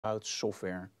about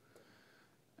software.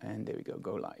 And there we go,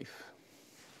 go live.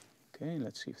 Okay,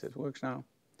 let's see if that works now.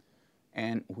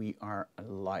 And we are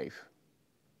live.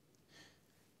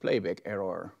 Playback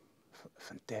error.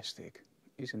 Fantastic.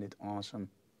 Isn't it awesome?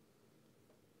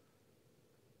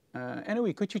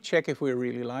 Anyway, could you check if we're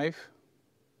really live?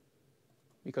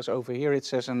 Because over here it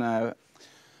says a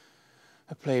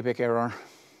playback error.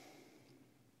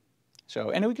 So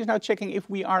anyway, is now checking if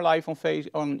we are live on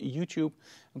YouTube.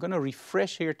 I'm going to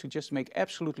refresh here to just make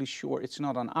absolutely sure it's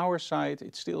not on our side.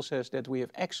 It still says that we have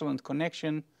excellent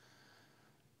connection.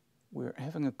 We're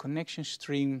having a connection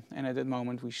stream, and at that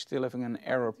moment we're still having an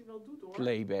error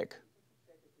playback.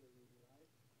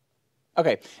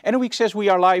 Okay, anyway, it says we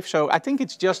are live, so I think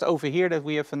it's just over here that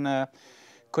we have a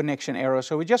connection error,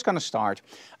 so we're just going to start.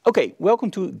 Okay,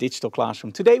 welcome to Digital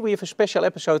Classroom. Today we have a special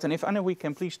episode, and if Anna, we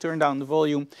can please turn down the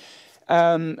volume.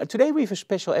 Today we have a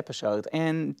special episode,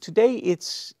 and today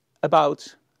it's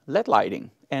about LED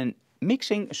lighting and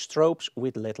mixing strobes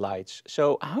with LED lights.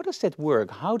 So how does that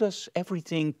work? How does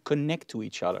everything connect to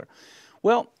each other?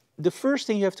 Well, the first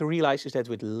thing you have to realize is that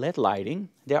with LED lighting,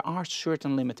 there are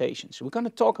certain limitations. We're going to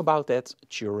talk about that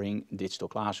during Digital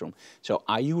Classroom. So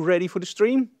are you ready for the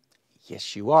stream?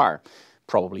 Yes, you are.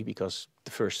 Probably because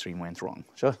the first stream went wrong.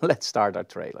 So let's start our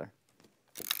trailer.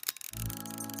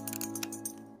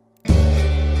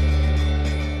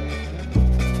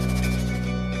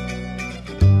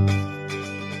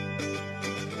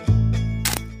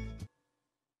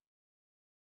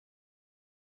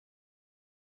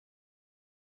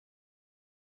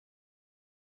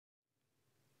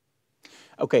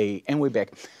 Okay, and we're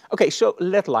back. Okay, so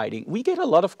LED lighting. We get a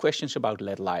lot of questions about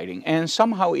LED lighting, and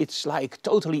somehow it's like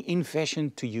totally in fashion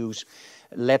to use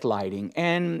LED lighting.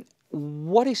 And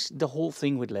what is the whole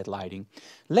thing with LED lighting?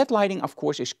 LED lighting, of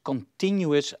course, is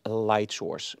continuous light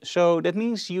source. So that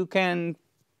means you can,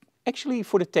 actually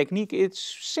for the technique, it's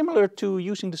similar to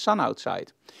using the sun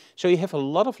outside. So you have a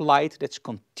lot of light that's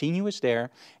continuous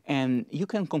there, and you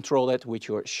can control that with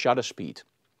your shutter speed.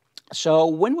 So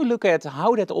when we look at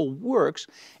how that all works,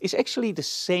 it's actually the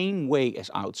same way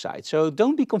as outside. So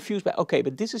don't be confused by, okay,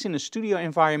 but this is in a studio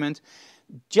environment.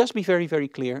 Just be very, very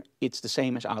clear, it's the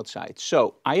same as outside.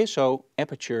 So ISO,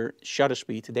 aperture, shutter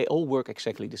speed, they all work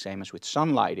exactly the same as with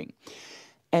sun lighting.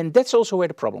 And that's also where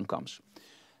the problem comes.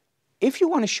 If you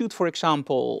want to shoot, for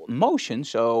example, motion,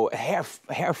 so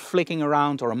hair flicking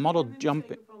around or a model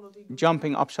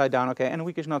jumping upside down, okay,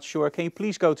 Anne-Wieke is not sure. Can you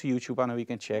please go to YouTube, Anne-Wieke,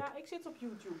 and check? Ja, ik zit op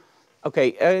YouTube.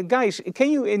 Okay, guys, can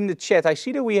you in the chat, I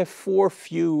see that we have 4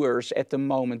 viewers at the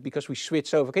moment because we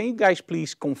switched over. Can you guys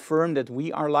please confirm that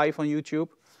we are live on YouTube?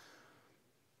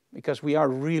 Because we are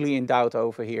really in doubt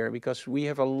over here because we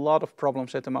have a lot of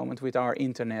problems at the moment with our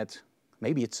internet.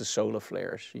 Maybe it's the solar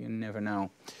flares, you never know.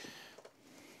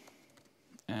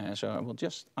 So I will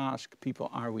just ask people,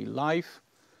 are we live?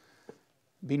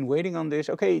 Been waiting on this.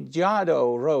 Okay,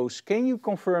 Jado, Rose, can you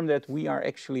confirm that we are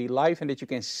actually live and that you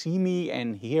can see me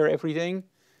and hear everything?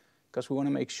 Because we want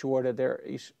to make sure that there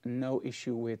is no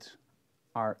issue with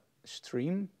our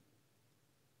stream.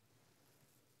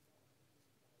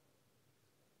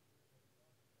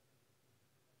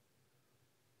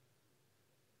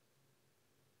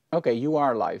 Okay, you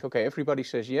are live. Okay, everybody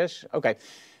says yes. Okay.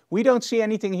 We don't see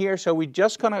anything here, so we're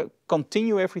just going to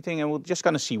continue everything and we're just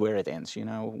going to see where it ends, you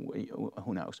know,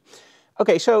 who knows.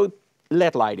 Okay, so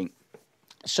LED lighting.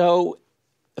 So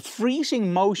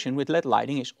freezing motion with LED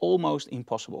lighting is almost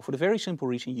impossible for the very simple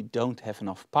reason you don't have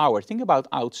enough power. Think about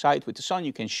outside with the sun,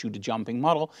 you can shoot a jumping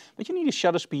model, but you need a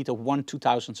shutter speed of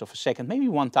 1/2000th of a second, maybe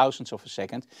 1/1000th of a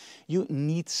second. You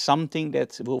need something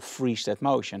that will freeze that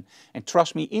motion. And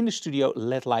trust me, in the studio,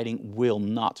 LED lighting will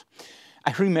not.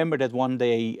 I remember that one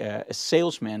day a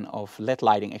salesman of LED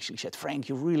lighting actually said, Frank,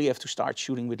 you really have to start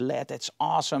shooting with LED, that's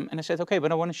awesome. And I said, okay,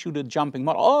 but I want to shoot a jumping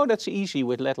model. Oh, that's easy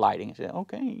with LED lighting. I said,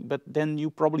 okay, but then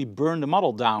you probably burn the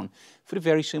model down for the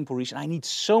very simple reason I need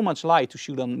so much light to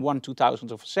shoot on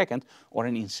 1/2000th of a second or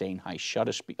an insane high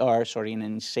shutter speed, or sorry, an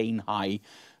insane high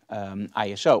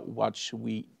ISO, which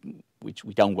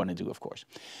we don't want to do, of course.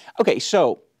 Okay,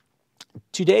 so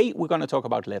today we're going to talk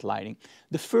about LED lighting.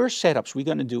 The first setups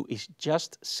we're going to do is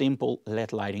just simple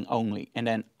LED lighting only. And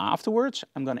then afterwards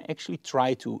I'm going to actually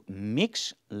try to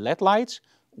mix LED lights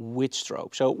with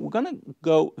strobe. So we're going to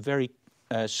go very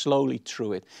slowly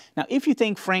through it. Now if you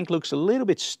think Frank looks a little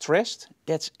bit stressed,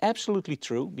 that's absolutely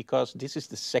true because this is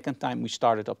the second time we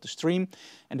started up the stream.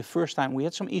 And the first time we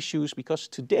had some issues because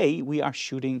today we are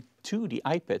shooting to the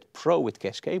iPad Pro with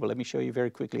Cascable. Let me show you very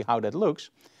quickly how that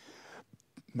looks.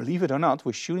 Believe it or not,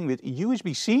 we're shooting with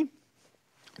USB-C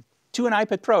to an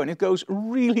iPad Pro, and it goes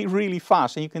really, really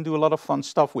fast, and you can do a lot of fun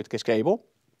stuff with Cascable.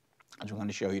 So I'm going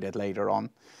to show you that later on.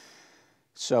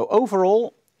 So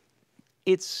overall,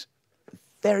 it's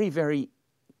very, very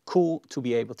cool to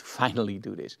be able to finally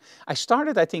do this. I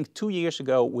started, I think, 2 years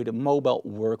ago with a mobile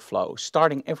workflow,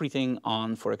 starting everything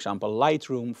on, for example,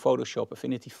 Lightroom, Photoshop,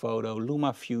 Affinity Photo,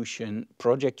 LumaFusion,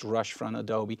 Project Rush from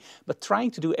Adobe, but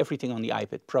trying to do everything on the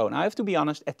iPad Pro. Now, I have to be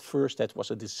honest, at first that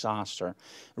was a disaster.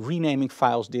 Renaming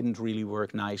files didn't really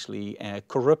work nicely,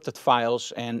 corrupted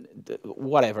files and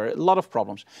whatever, a lot of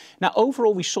problems. Now,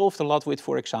 overall, we solved a lot with,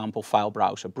 for example, File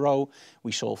Browser Pro.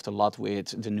 We solved a lot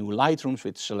with the new Lightrooms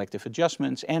with selective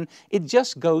adjustments, and it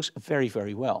just goes very,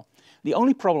 very well. The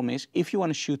only problem is, if you want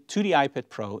to shoot to the iPad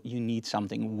Pro, you need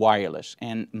something wireless.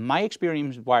 And my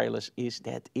experience with wireless is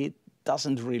that it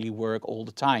doesn't really work all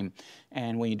the time.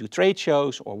 And when you do trade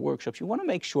shows or workshops, you want to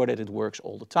make sure that it works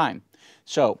all the time.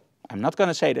 So I'm not going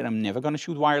to say that I'm never going to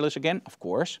shoot wireless again, of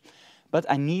course, but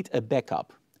I need a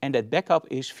backup. And that backup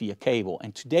is via cable.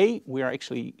 And today we are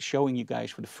actually showing you guys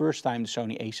for the first time the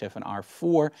Sony a7R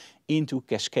IV into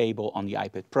Cascable on the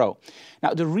iPad Pro.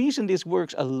 Now, the reason this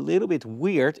works a little bit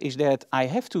weird is that I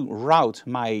have to route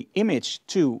my image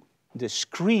to the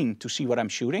screen to see what I'm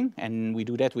shooting. And we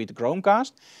do that with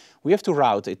Chromecast. We have to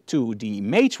route it to the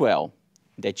Magewell,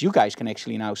 that you guys can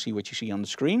actually now see what you see on the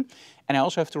screen. And I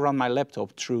also have to run my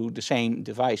laptop through the same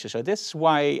devices. So that's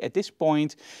why at this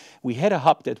point we had a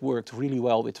hub that worked really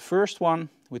well with the first one,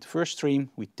 with the first stream.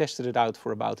 We tested it out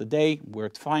for about a day,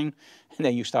 worked fine. And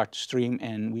then you start to stream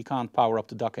and we can't power up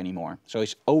the dock anymore. So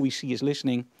it's OVC is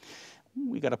listening.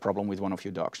 We got a problem with one of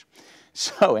your dogs.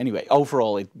 So anyway,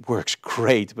 overall it works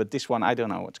great, but this one I don't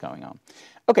know what's going on.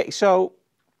 Okay, so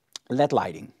LED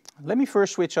lighting. Let me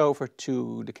first switch over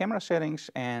to the camera settings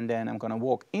and then I'm going to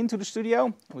walk into the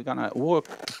studio. We're going to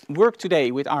work today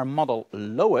with our model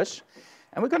Lois.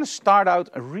 And we're going to start out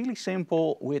really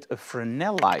simple with a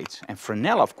Fresnel light. And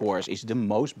Fresnel, of course, is the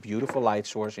most beautiful light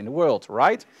source in the world,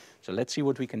 right? So let's see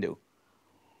what we can do.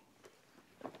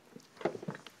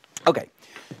 Okay,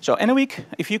 so Anouk,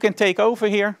 if you can take over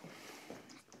here.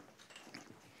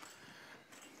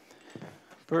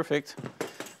 Perfect.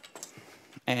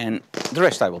 And the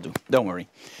rest I will do, don't worry.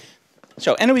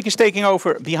 So Anouk is taking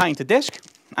over behind the desk.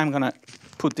 I'm going to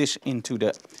put this into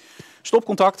the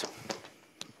stopcontact.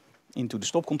 Into the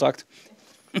stopcontact.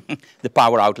 The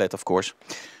power outlet, of course.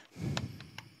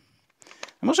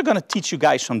 I'm also going to teach you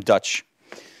guys some Dutch.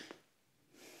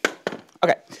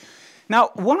 Okay.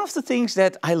 Now, one of the things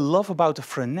that I love about the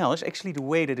Fresnel is actually the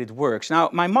way that it works. Now,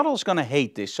 my model is going to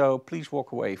hate this, so please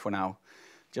walk away for now.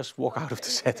 Just walk out of the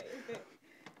set.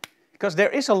 Because there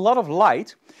is a lot of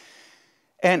light.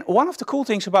 And one of the cool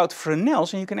things about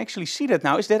Fresnels, and you can actually see that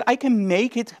now, is that I can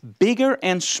make it bigger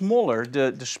and smaller,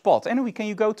 the spot. Anyway, can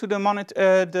you go to the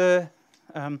monitor, the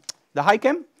high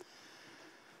cam?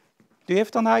 Do you have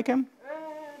it on the high cam?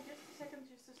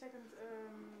 Just a second.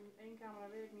 Eén camera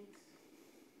werkt niet.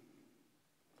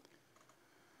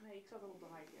 Nee, ik zat al op de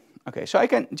high cam. Okay, so I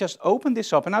can just open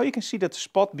this up, and now you can see that the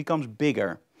spot becomes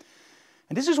bigger.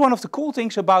 And this is one of the cool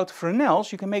things about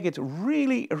Fresnels. You can make it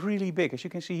really, really big. As you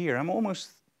can see here, I'm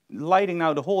almost lighting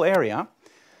now the whole area.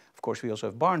 Of course, we also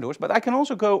have barn doors, but I can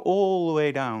also go all the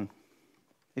way down.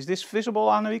 Is this visible,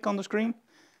 Anouk, on the screen?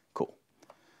 Cool.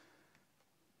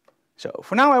 So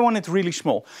for now, I want it really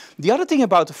small. The other thing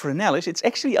about the Fresnel is it's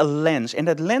actually a lens, and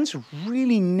that lens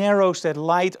really narrows that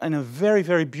light in a very,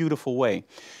 very beautiful way.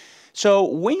 So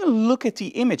when you look at the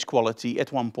image quality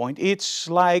at one point, it's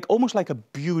like almost like a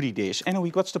beauty dish.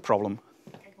 Anouk, what's the problem?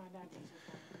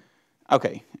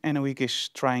 Okay, Anouk is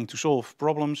trying to solve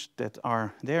problems that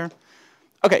are there.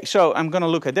 Okay, so I'm going to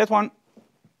look at that one.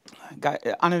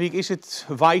 Anouk, is it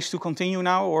wise to continue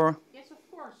now, or? Yes,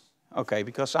 of course. Okay,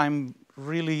 because I'm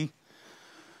really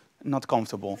not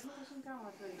comfortable.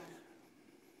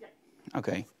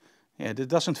 Okay, yeah, that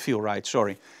doesn't feel right,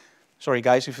 sorry. Sorry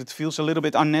guys if it feels a little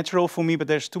bit unnatural for me, but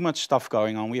there's too much stuff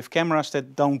going on. We have cameras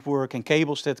that don't work and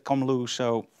cables that come loose,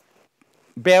 so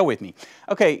bear with me.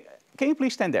 Okay, can you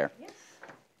please stand there? Yes.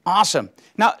 Awesome.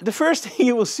 Now, the first thing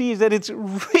you will see is that it's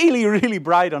really, really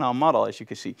bright on our model, as you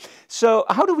can see. So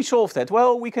how do we solve that?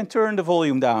 Well, we can turn the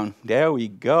volume down. There we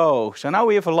go. So now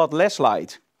we have a lot less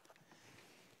light.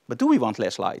 But do we want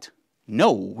less light?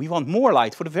 No, we want more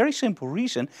light for the very simple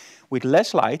reason, with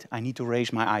less light, I need to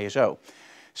raise my ISO.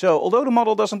 So although the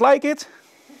model doesn't like it,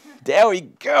 there we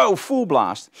go, full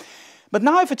blast. But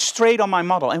now I have it straight on my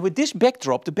model, and with this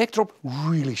backdrop, the backdrop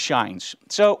really shines.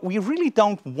 So we really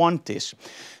don't want this.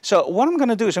 So what I'm going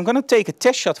to do is I'm going to take a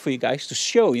test shot for you guys to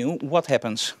show you what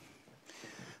happens.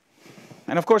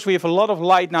 And of course we have a lot of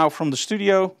light now from the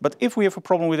studio, but if we have a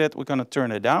problem with it, we're going to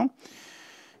turn it down.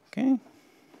 Okay.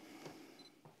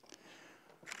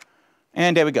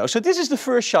 And there we go. So this is the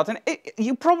first shot. And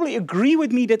you probably agree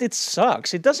with me that it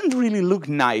sucks. It doesn't really look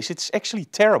nice. It's actually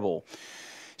terrible.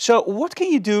 So what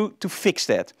can you do to fix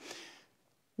that?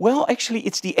 Well, actually,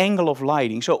 it's the angle of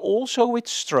lighting. So also with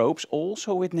strobes,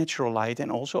 also with natural light,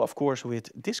 and also, of course, with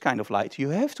this kind of light, you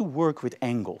have to work with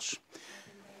angles.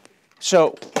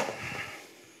 So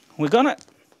we're going to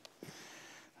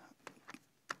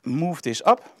move this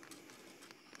up.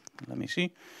 Let me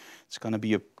see. It's going to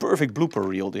be a perfect blooper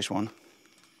reel, this one.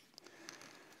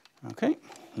 Okay,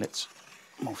 let's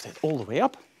move that all the way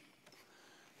up.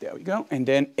 There we go. And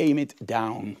then aim it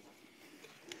down.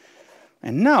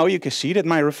 And now you can see that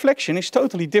my reflection is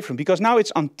totally different because now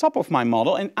it's on top of my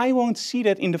model and I won't see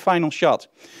that in the final shot.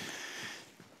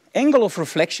 Angle of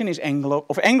reflection is angle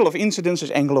of incidence is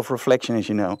angle of reflection, as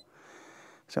you know.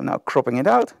 So I'm now cropping it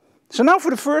out. So now for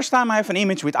the first time I have an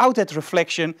image without that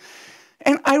reflection.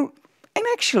 And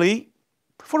actually,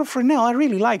 for a Fresnel, I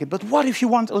really like it. But what if you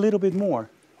want a little bit more?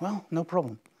 Well, no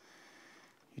problem.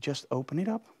 You just open it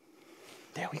up.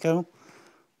 There we go.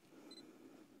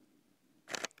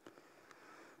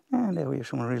 And there we have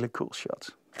some really cool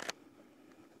shots.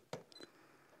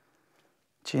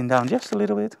 Chin down just a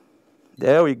little bit.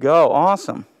 There we go,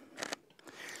 awesome.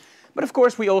 But of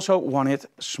course we also want it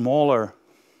smaller.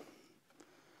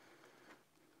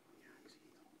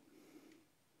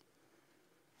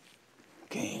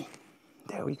 Okay,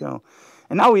 there we go.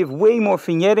 And now we have way more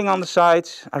vignetting on the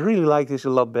sides. I really like this a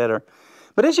lot better.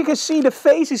 But as you can see, the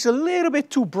face is a little bit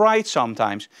too bright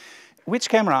sometimes. Which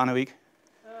camera, Anouk?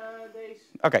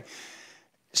 Okay,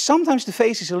 sometimes the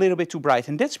face is a little bit too bright,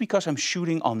 and that's because I'm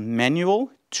shooting on manual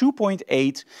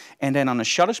 2.8 and then on a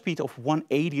shutter speed of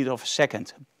 1/80th of a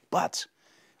second. But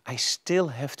I still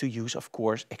have to use, of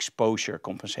course, exposure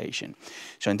compensation.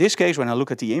 So in this case, when I look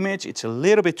at the image, it's a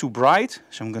little bit too bright.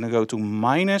 So I'm going to go to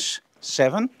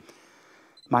 -7,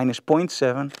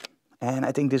 -0.7, and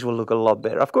I think this will look a lot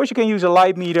better. Of course, you can use a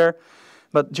light meter,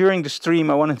 but during the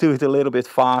stream, I want to do it a little bit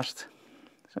fast.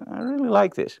 So I really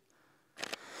like this.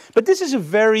 But this is a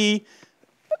very,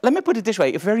 let me put it this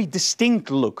way, a very distinct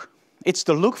look. It's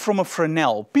the look from a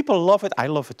Fresnel. People love it, I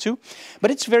love it too,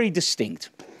 but it's very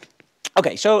distinct.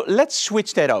 Okay, so let's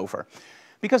switch that over,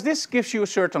 because this gives you a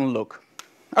certain look.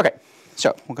 Okay,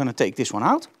 so we're going to take this one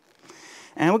out,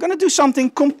 and we're going to do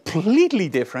something completely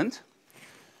different.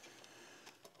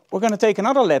 We're going to take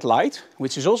another LED light,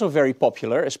 which is also very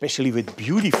popular, especially with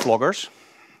beauty vloggers.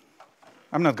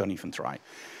 I'm not going to even try.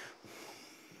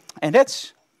 And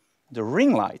that's the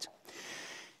Ringlight.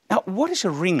 Now, what is a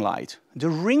Ringlight? The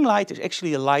Ringlight is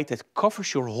actually a light that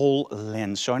covers your whole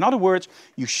lens. So in other words,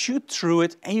 you shoot through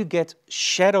it and you get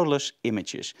shadowless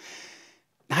images.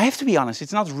 Now, I have to be honest,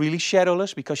 it's not really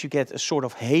shadowless because you get a sort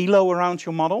of halo around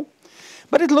your model,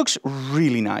 but it looks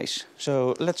really nice.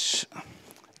 So let's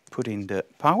put in the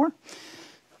power.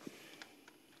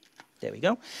 There we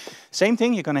go. Same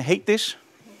thing, you're going to hate this.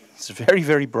 It's very,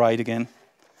 very bright again.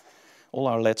 All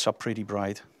our LEDs are pretty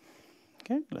bright.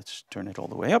 Okay, let's turn it all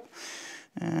the way up.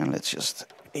 And let's just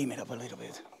aim it up a little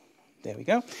bit. There we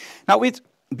go. Now with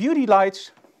beauty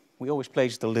lights, we always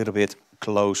place it a little bit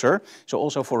closer. So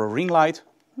also for a Ringlight,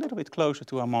 a little bit closer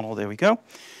to our model. There we go.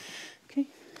 Okay,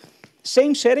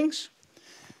 same settings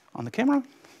on the camera.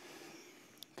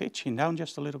 Okay, chin down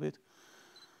just a little bit.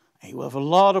 And you will have a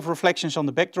lot of reflections on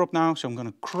the backdrop now, so I'm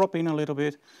going to crop in a little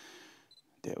bit.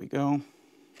 There we go.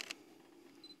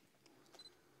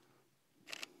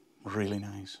 Really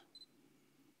nice.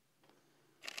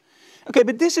 Okay,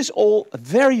 but this is all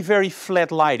very, very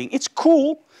flat lighting. It's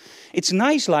cool, it's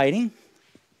nice lighting,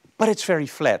 but it's very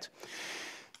flat.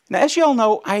 Now, as you all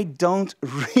know, I don't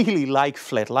really like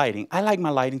flat lighting. I like my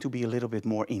lighting to be a little bit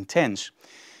more intense.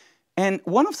 And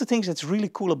one of the things that's really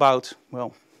cool about,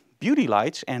 well, beauty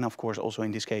lights, and of course also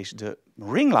in this case the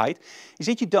Ringlight, is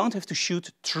that you don't have to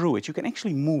shoot through it. You can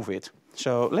actually move it.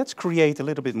 So let's create a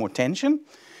little bit more tension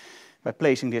by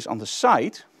placing this on the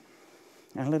side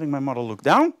and letting my model look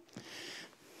down.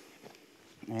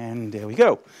 And there we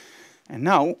go. And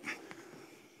now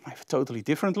I have a totally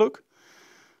different look.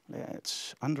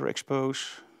 Let's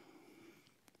underexpose.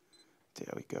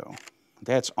 There we go.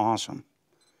 That's awesome.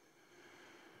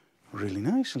 Really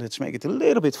nice. Let's make it a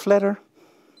little bit flatter.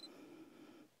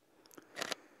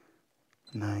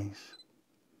 Nice.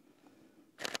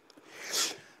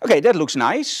 Okay, that looks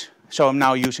nice. So I'm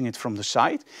now using it from the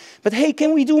side. But hey,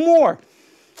 can we do more?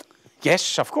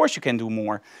 Yes, of course you can do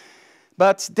more.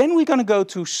 But then we're going to go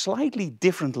to slightly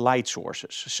different light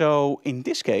sources. So in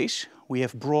this case, we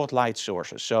have broad light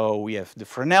sources. So we have the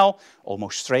Fresnel,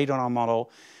 almost straight on our model.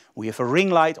 We have a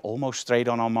Ringlight, almost straight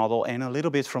on our model, and a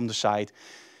little bit from the side.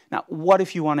 Now, what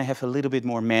if you want to have a little bit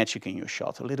more magic in your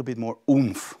shot, a little bit more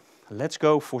oomph? Let's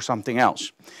go for something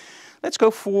else. Let's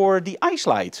go for the ice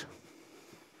light.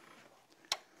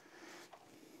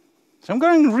 So I'm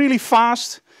going really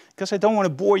fast because I don't want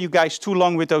to bore you guys too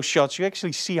long with those shots. You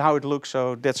actually see how it looks,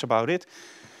 so that's about it.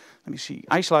 Let me see,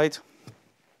 ice light.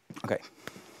 Okay.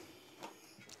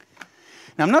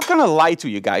 Now I'm not going to lie to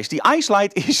you guys. The ice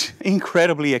light is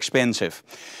incredibly expensive.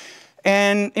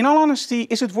 And in all honesty,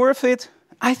 is it worth it?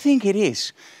 I think it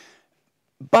is.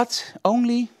 But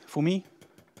only, for me,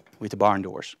 with the barn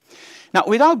doors. Now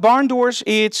without barn doors,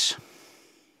 it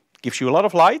gives you a lot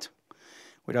of light.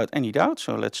 Without any doubt,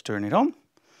 so let's turn it on.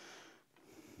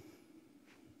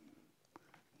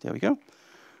 There we go.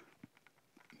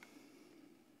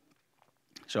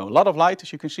 So a lot of light,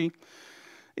 as you can see.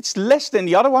 It's less than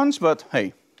the other ones, but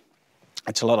hey,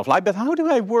 it's a lot of light. But how do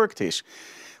I work this?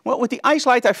 Well, with the ice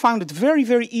light, I found it very,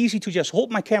 very easy to just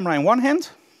hold my camera in one hand,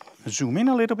 zoom in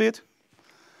a little bit.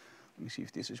 Let me see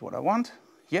if this is what I want.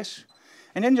 Yes.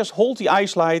 And then just hold the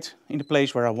ice light in the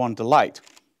place where I want the light.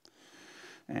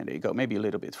 And there you go, maybe a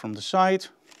little bit from the side.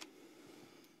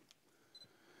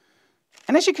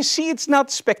 And as you can see, it's not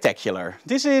spectacular.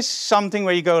 This is something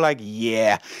where you go like,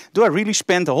 yeah, do I really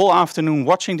spend the whole afternoon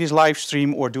watching this live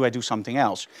stream or do I do something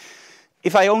else?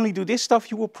 If I only do this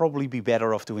stuff, you will probably be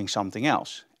better off doing something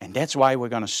else. And that's why we're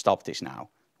going to stop this now.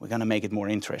 We're going to make it more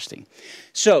interesting.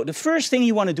 So the first thing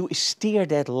you want to do is steer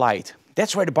that light.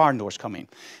 That's where the barn doors come in.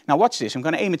 Now watch this. I'm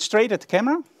going to aim it straight at the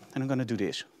camera and I'm going to do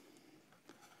this.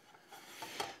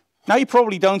 Now you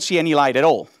probably don't see any light at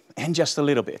all, and just a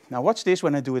little bit. Now watch this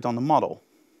when I do it on the model.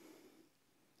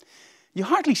 You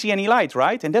hardly see any light,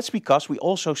 right? And that's because we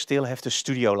also still have the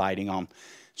studio lighting on.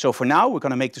 So for now, we're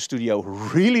going to make the studio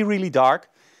really, really dark,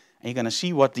 and you're going to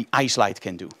see what the ice light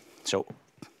can do. So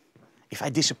if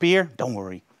I disappear, don't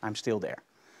worry, I'm still there.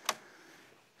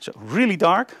 So really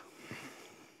dark.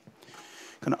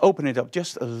 I'm going to open it up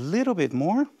just a little bit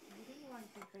more.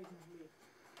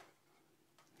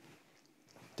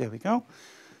 There we go.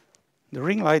 The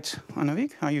Ringlight,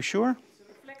 Anavik, are you sure? It's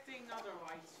reflecting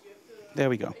otherwise. You have to there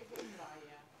we go.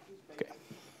 Okay.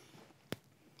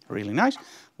 Really nice.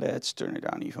 Let's turn it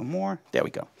down even more. There we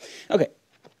go. Okay.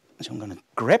 So I'm going to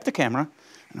grab the camera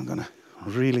and I'm going to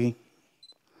really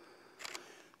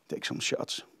take some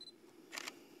shots.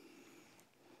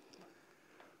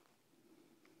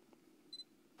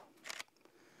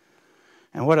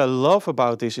 And what I love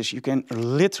about this is you can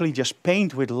literally just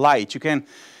paint with light. You can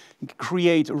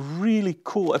create really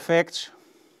cool effects.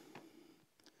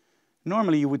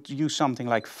 Normally you would use something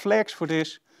like flags for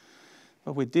this,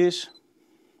 but with this,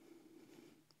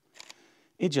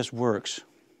 it just works.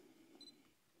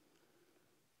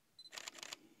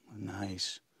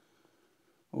 Nice.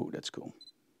 Oh, that's cool.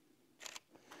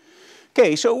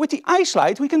 Okay, so with the ice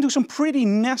light, we can do some pretty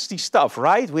nasty stuff,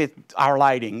 right, with our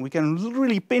lighting. We can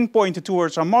really pinpoint it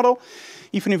towards our model.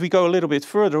 Even if we go a little bit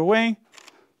further away,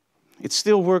 it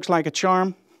still works like a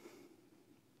charm.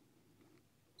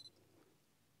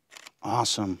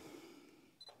 Awesome.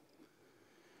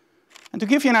 And to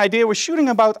give you an idea, we're shooting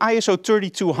about ISO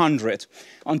 3200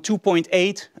 on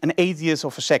 2.8, an 80th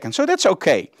of a second. So that's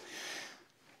okay.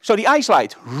 So the ice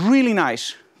light, really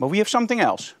nice. But we have something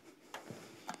else.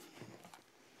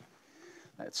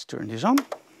 Let's turn this on.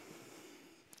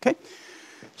 Okay,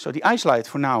 so the ice light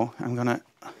for now I'm gonna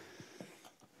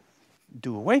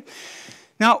do away.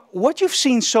 Now what you've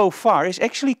seen so far is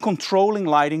actually controlling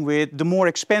lighting with the more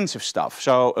expensive stuff.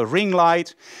 So a ring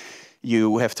light,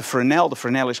 you have the Fresnel. The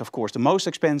Fresnel is of course the most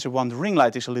expensive one. The ring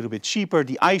light is a little bit cheaper.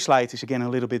 The ice light is again a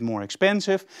little bit more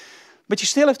expensive. But you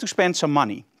still have to spend some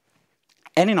money.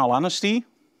 And in all honesty,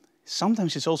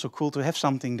 sometimes it's also cool to have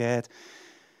something that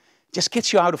just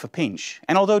gets you out of a pinch.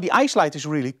 And although the ice light is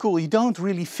really cool, you don't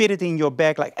really fit it in your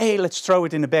bag like, hey, let's throw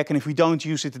it in the bag, and if we don't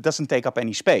use it, it doesn't take up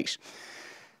any space.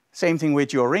 Same thing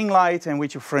with your ring light and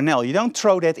with your Fresnel. You don't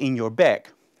throw that in your bag.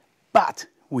 But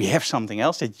we have something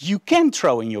else that you can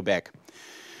throw in your bag.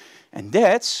 And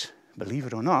that's, believe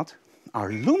it or not, our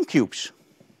lume cubes.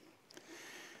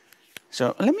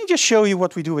 So let me just show you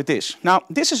what we do with this. Now,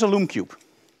 this is a lume cube.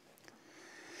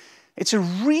 It's a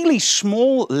really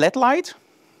small LED light.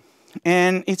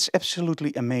 And it's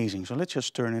absolutely amazing. So let's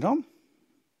just turn it on.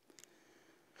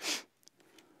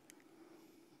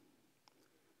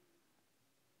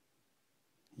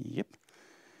 Yep.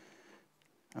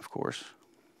 Of course.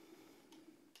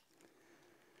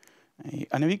 Hey,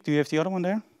 Annemiek, do you have the other one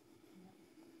there?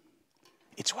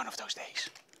 It's one of those days.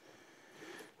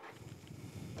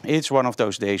 It's one of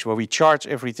those days where we charge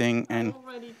everything and... I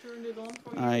already turned it on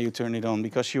for you. You turn it on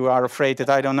because you are afraid that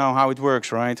I don't know how it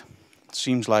works, right?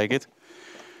 Seems like it.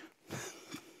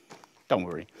 Don't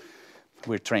worry,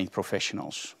 we're trained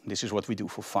professionals. This is what we do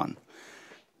for fun.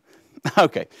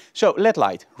 Okay, so LED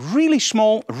light, really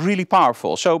small, really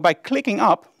powerful. So by clicking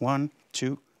up, 1,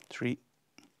 2, 3,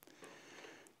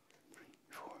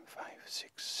 4, 5,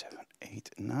 6, 7, 8,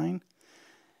 9.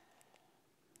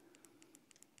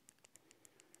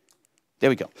 There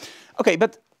we go. Okay,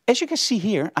 but as you can see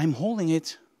here, I'm holding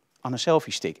it on a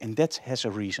selfie stick, and that has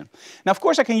a reason. Now, of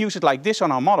course, I can use it like this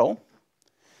on our model,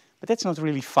 but that's not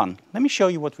really fun. Let me show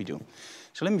you what we do.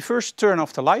 So let me first turn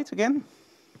off the light again.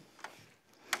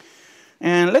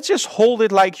 And let's just hold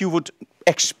it like you would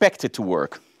expect it to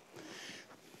work.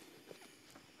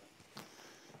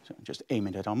 So just aim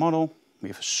it at our model. We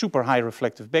have a super high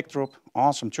reflective backdrop.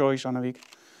 Awesome choice, Annemiek.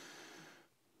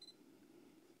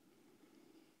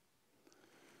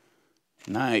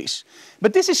 Nice.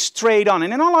 But this is straight on,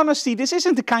 and in all honesty, this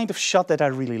isn't the kind of shot that I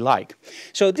really like.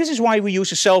 So this is why we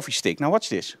use a selfie stick. Now watch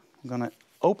this. I'm gonna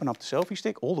open up the selfie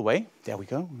stick all the way. There we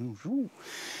go.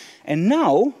 And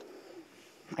now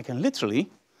I can literally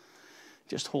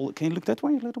just hold it. Can you look that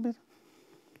way a little bit?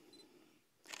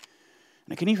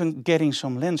 And I can even get in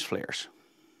some lens flares.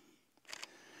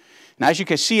 Now, as you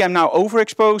can see, I'm now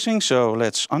overexposing, so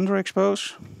let's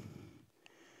underexpose.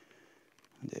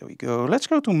 There we go. Let's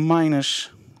go to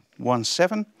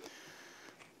 -1.7.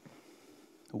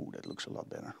 Oh, that looks a lot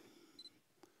better.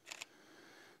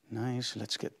 Nice.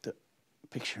 Let's get the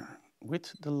picture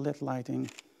with the LED lighting.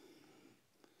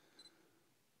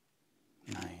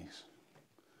 Nice.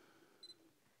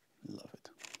 Love it.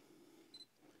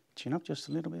 Chin up just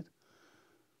a little bit.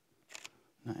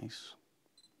 Nice.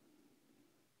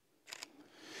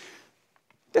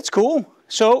 That's cool.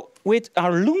 So with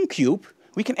our Lume Cube,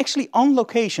 we can actually on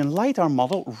location light our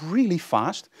model really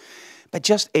fast by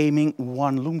just aiming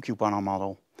one Lume Cube on our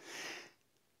model.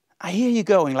 I hear you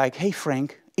going like, hey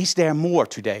Frank, is there more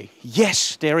today?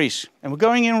 Yes, there is. And we're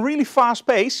going in a really fast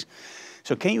pace.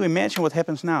 So can you imagine what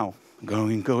happens now? Go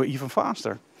even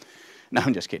faster. No,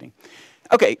 I'm just kidding.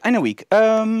 Okay, Annemiek,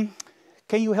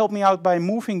 can you help me out by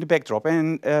moving the backdrop?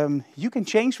 And you can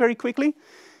change very quickly.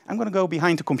 I'm going to go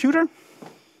behind the computer.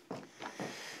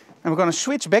 And we're going to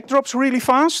switch backdrops really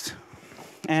fast.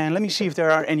 And let me see if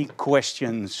there are any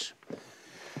questions.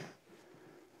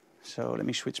 So let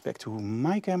me switch back to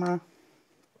my camera.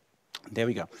 There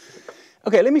we go.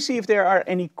 Okay, let me see if there are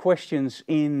any questions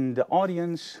in the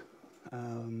audience.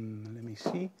 Let me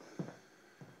see.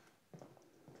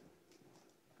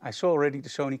 I saw already the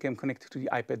Sony cam connected to the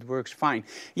iPad works fine.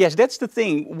 Yes, that's the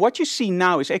thing. What you see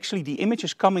now is actually the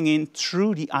images coming in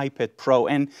through the iPad Pro.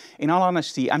 And in all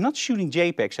honesty, I'm not shooting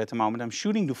JPEGs at the moment. I'm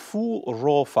shooting the full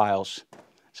RAW files.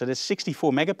 So that's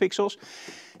 64 megapixels.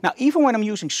 Now, even when I'm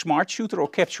using Smart Shooter or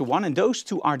Capture One, and those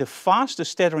two are the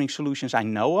fastest tethering solutions I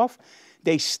know of,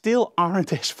 they still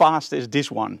aren't as fast as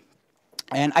this one.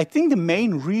 And I think the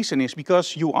main reason is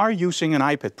because you are using an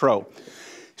iPad Pro.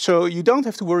 So you don't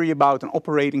have to worry about an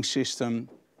operating system.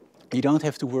 You don't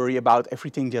have to worry about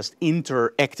everything just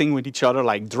interacting with each other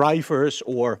like drivers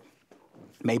or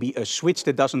maybe a switch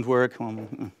that doesn't work. Well,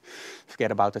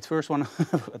 forget about that first one,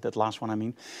 that last one I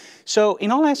mean. So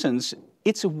in all essence,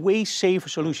 it's a way safer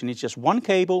solution. It's just one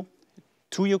cable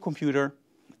to your computer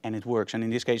and it works. And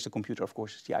in this case, the computer, of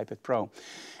course, is the iPad Pro.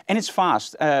 And it's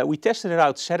fast. We tested it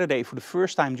out Saturday for the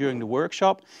first time during the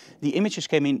workshop. The images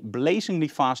came in blazingly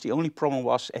fast. The only problem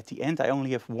was at the end, I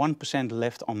only have 1%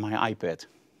 left on my iPad.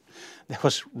 That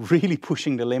was really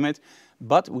pushing the limit,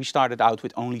 but we started out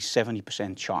with only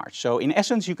 70% charge. So in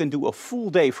essence, you can do a full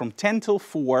day from 10 till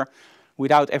 4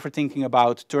 without ever thinking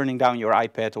about turning down your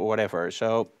iPad or whatever.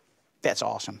 So that's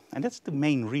awesome. And that's the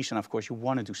main reason, of course, you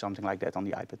want to do something like that on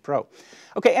the iPad Pro.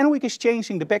 Okay, Annemiek is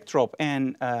changing the backdrop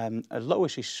and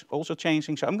Lois is also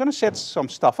changing. So I'm going to set some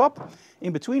stuff up.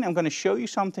 In between, I'm going to show you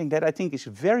something that I think is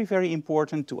very, very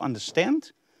important to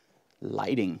understand.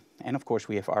 Lighting. And of course,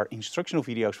 we have our instructional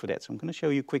videos for that. So I'm going to show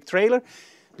you a quick trailer.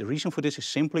 The reason for this is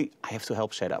simply, I have to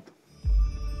help set up.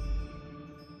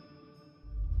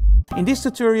 In this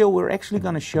tutorial, we're actually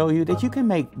going to show you that you can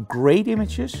make great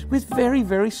images with very,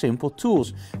 very simple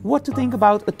tools. What to think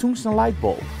about a tungsten light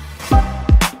bulb.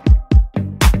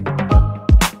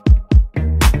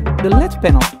 The LED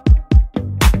panel.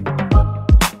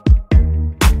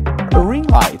 A ring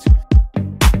light.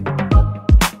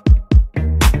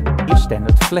 A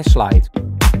standard flashlight.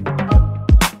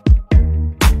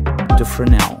 The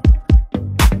Fresnel.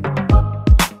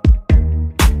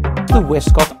 The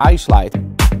Westcott Ice light.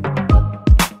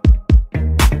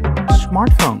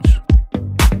 Smartphones.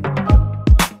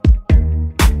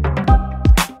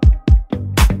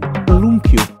 The Lume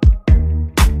Cube.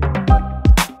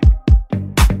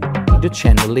 The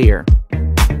chandelier.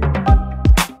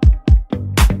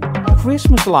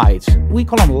 Christmas lights. We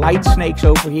call them light snakes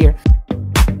over here.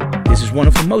 This is one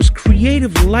of the most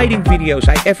creative lighting videos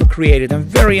I ever created. I'm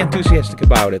very enthusiastic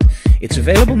about it. It's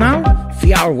available now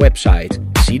via our website.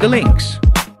 See the links.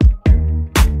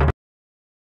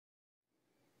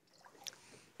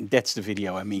 That's the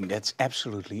video, I mean, that's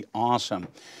absolutely awesome.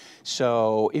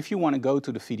 So if you want to go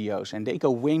to the videos, and they go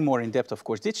way more in depth, of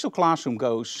course. Digital Classroom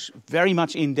goes very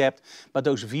much in depth, but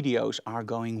those videos are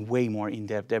going way more in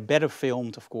depth. They're better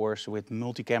filmed, of course, with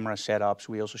multi-camera setups.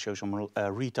 We also show some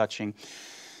retouching.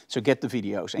 So get the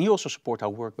videos, and you also support our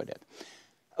work by that.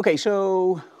 Okay,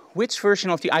 so which version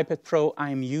of the iPad Pro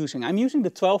I'm using? I'm using the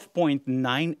 12.9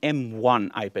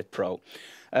 M1 iPad Pro.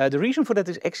 The reason for that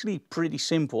is actually pretty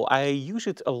simple. I use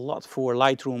it a lot for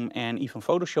Lightroom and even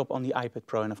Photoshop on the iPad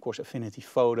Pro, and of course Affinity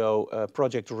Photo,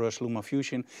 Project Rush,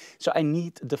 LumaFusion. So I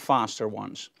need the faster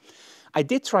ones. I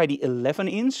did try the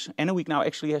 11-inch. Emmeloord now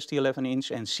actually has the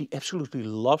 11-inch, and she absolutely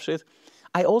loves it.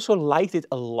 I also liked it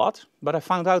a lot, but I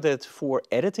found out that for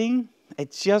editing, the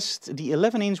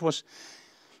 11-inch was,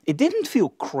 it didn't feel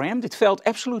cramped. It felt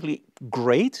absolutely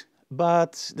great,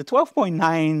 but the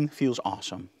 12.9 feels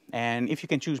awesome. And if you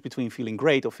can choose between feeling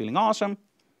great or feeling awesome,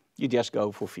 you just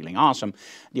go for feeling awesome.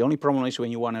 The only problem is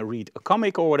when you want to read a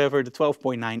comic or whatever, the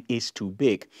 12.9 is too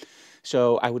big.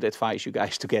 So I would advise you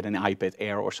guys to get an iPad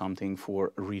Air or something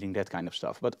for reading that kind of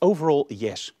stuff. But overall,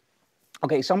 yes.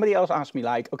 Okay, somebody else asked me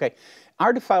like, okay,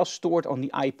 are the files stored on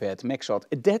the iPad, Maxot?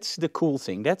 That's the cool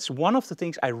thing. That's one of the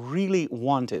things I really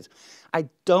wanted. I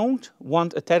don't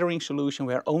want a tethering solution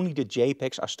where only the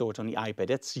JPEGs are stored on the iPad.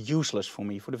 That's useless for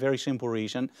me for the very simple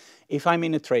reason. If I'm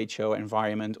in a trade show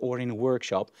environment or in a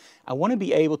workshop, I want to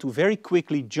be able to very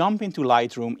quickly jump into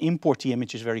Lightroom, import the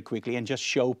images very quickly and just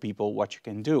show people what you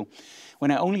can do. When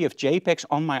I only have JPEGs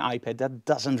on my iPad, that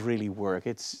doesn't really work.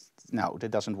 No,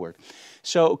 that doesn't work.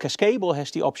 So Cascable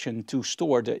has the option to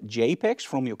store the JPEGs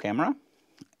from your camera,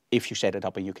 if you set it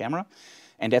up in your camera,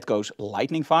 and that goes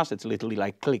lightning fast. It's literally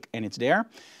like click and it's there.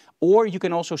 Or you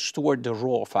can also store the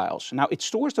RAW files. Now it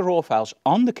stores the RAW files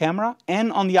on the camera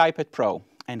and on the iPad Pro.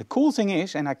 And the cool thing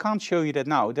is, and I can't show you that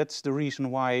now, that's the reason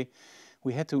why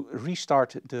we had to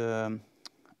restart the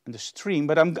stream,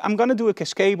 but I'm going to do a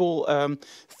Cascable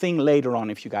thing later on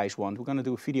if you guys want. We're going to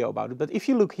do a video about it. But if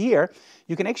you look here,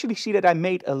 you can actually see that I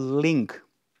made a link.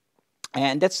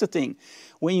 And that's the thing.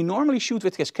 When you normally shoot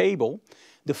with Cascable,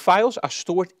 the files are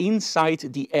stored inside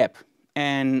the app.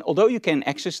 And although you can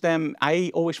access them,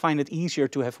 I always find it easier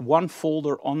to have one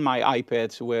folder on my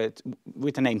iPad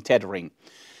with the name tethering.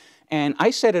 And I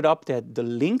set it up that the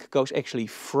link goes actually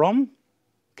from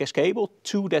Cascable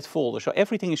to that folder. So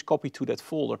everything is copied to that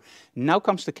folder. Now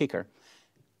comes the kicker.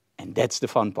 And that's the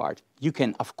fun part. You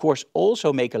can, of course,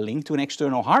 also make a link to an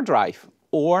external hard drive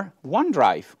or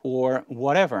OneDrive or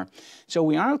whatever. So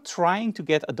we are trying to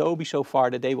get Adobe so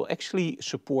far that they will actually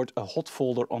support a hot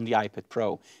folder on the iPad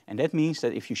Pro. And that means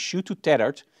that if you shoot to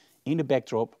tethered in the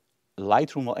backdrop,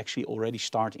 Lightroom will actually already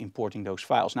start importing those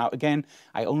files. Now again,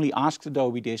 I only asked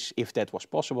Adobe this if that was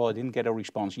possible. I didn't get a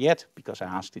response yet because I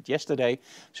asked it yesterday.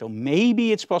 So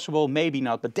maybe it's possible, maybe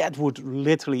not, but that would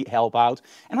literally help out.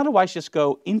 And otherwise just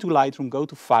go into Lightroom, go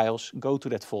to Files, go to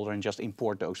that folder and just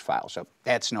import those files. So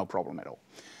that's no problem at all.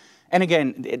 And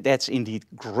again, that's indeed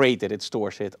great that it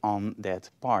stores it on that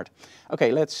part.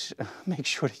 Okay, let's make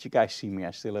sure that you guys see me.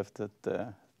 I still have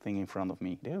that thing in front of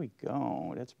me. There we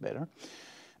go, that's better.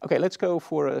 Okay, let's go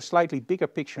for a slightly bigger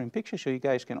picture-in-picture so you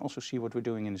guys can also see what we're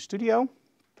doing in the studio.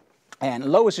 And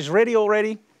Lois is ready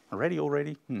already. Ready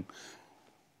already?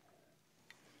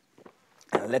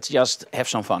 Let's just have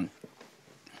some fun.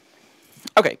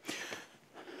 Okay.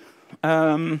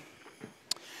 Now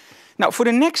for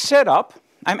the next setup,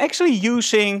 I'm actually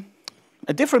using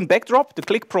a different backdrop, the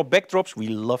ClickProp backdrops. We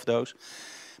love those.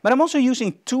 But I'm also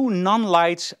using two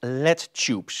Nanlite LED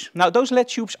tubes. Now those LED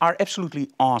tubes are absolutely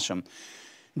awesome.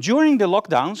 During the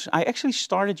lockdowns, I actually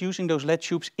started using those LED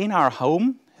tubes in our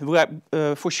home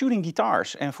for shooting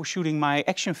guitars and for shooting my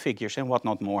action figures and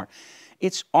whatnot more.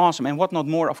 It's awesome, and whatnot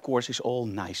more, of course, is all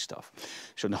nice stuff,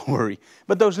 so don't worry.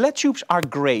 But those LED tubes are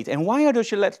great, and why are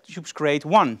those LED tubes great?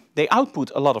 One, they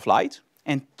output a lot of light,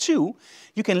 and two,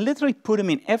 you can literally put them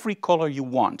in every color you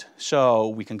want. So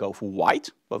we can go for white,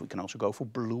 but we can also go for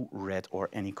blue, red, or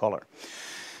any color.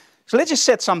 So let's just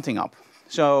set something up.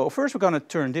 So first we're going to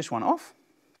turn this one off.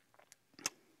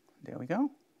 There we go.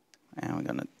 And we're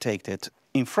going to take that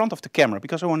in front of the camera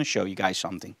because I want to show you guys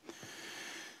something.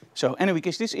 So Emmeloord,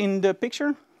 is this in the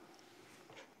picture?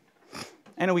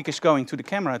 Emmeloord is going to the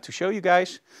camera to show you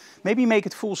guys. Maybe make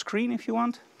it full screen if you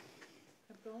want.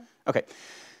 Okay.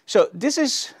 So this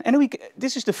is, Emmeloord,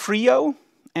 this is the Frio.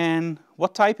 And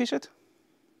what type is it?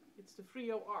 It's the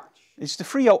Frio Arch. It's the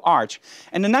Frio Arch.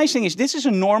 And the nice thing is, this is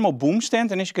a normal boom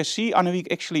stand, and as you can see,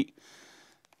 Annemiek actually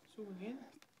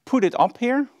put it up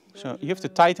here. So you have to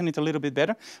tighten it a little bit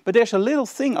better. But there's a little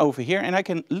thing over here, and I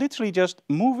can literally just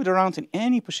move it around in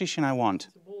any position I want.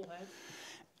 It's a ball head.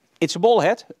 It's a ball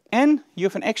head, and you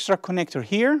have an extra connector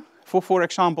here. For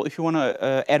example, if you want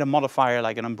to add a modifier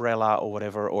like an umbrella or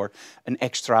whatever, or an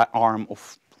extra arm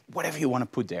of whatever you want to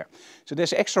put there. So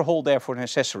there's an extra hole there for an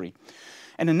accessory.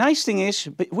 And the nice thing is,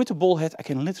 with the ball head, I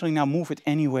can literally now move it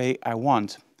any way I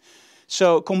want.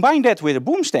 So combine that with a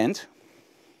boom stand,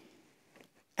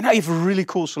 and now you have a really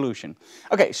cool solution.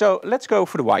 Okay, so let's go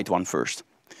for the white one first.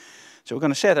 So we're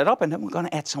going to set it up, and then we're going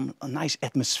to add some nice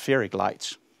atmospheric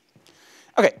lights.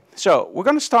 Okay, so we're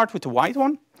going to start with the white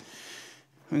one.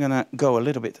 We're going to go a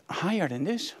little bit higher than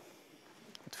this.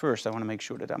 But first, I want to make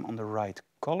sure that I'm on the right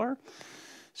color.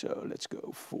 So let's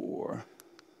go for...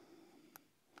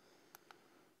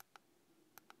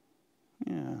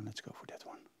 yeah, let's go for that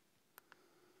one.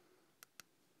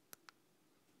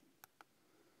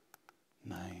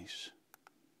 Nice.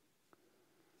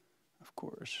 Of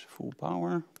course, full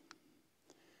power.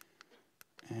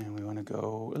 And we want to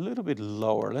go a little bit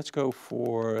lower. Let's go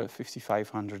for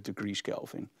 5500 degrees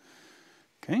Kelvin.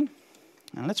 Okay.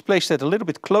 And let's place that a little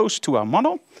bit close to our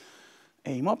model.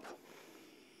 Aim up.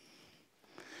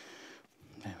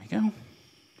 There we go.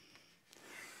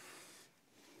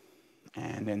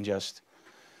 And then just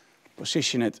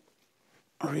position it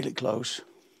really close.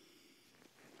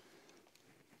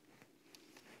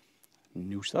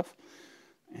 New stuff.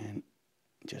 And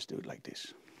just do it like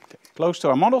this. Okay. Close to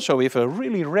our model, so we have a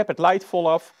really rapid light fall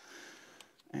off.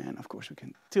 And of course we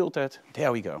can tilt that.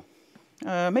 There we go.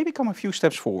 Maybe come a few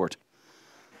steps forward.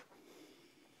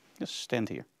 Just stand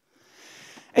here.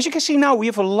 As you can see now, we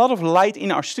have a lot of light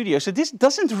in our studio, so this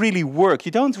doesn't really work.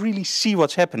 You don't really see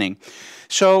what's happening.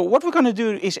 So what we're going to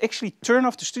do is actually turn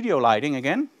off the studio lighting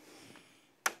again.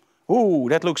 Ooh,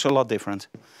 that looks a lot different.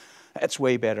 That's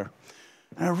way better.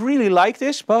 And I really like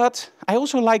this, but I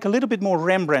also like a little bit more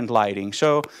Rembrandt lighting.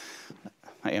 So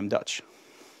I am Dutch.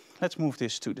 Let's move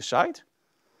this to the side.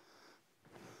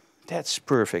 That's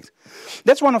perfect.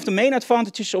 That's one of the main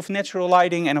advantages of natural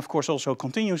lighting, and of course also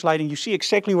continuous lighting. You see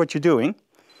exactly what you're doing.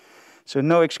 So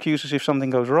no excuses if something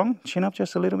goes wrong. Chin up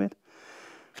just a little bit.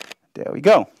 There we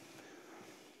go.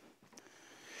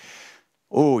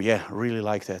 Oh yeah, really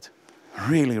like that.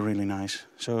 Really, really nice.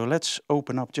 So let's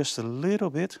open up just a little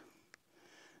bit.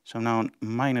 So now on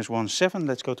 -1.7,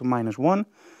 let's go to -1.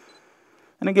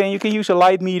 And again, you can use a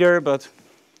light meter, but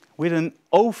with an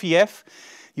OVF,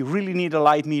 you really need a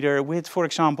light meter. With, for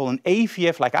example, an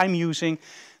AVF like I'm using,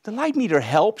 the light meter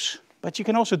helps, but you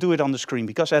can also do it on the screen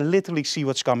because I literally see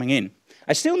what's coming in.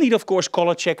 I still need, of course,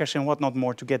 color checkers and whatnot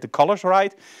more to get the colors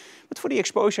right, but for the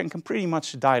exposure, I can pretty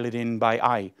much dial it in by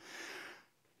eye.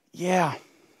 Yeah,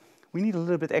 we need a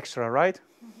little bit extra, right?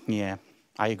 Yeah,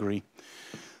 I agree.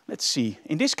 Let's see.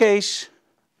 In this case,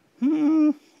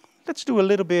 let's do a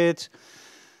little bit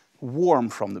warm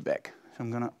from the back. So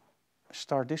I'm going to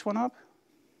start this one up.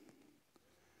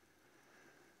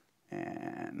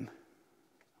 And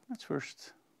let's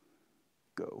first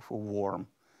go for warm.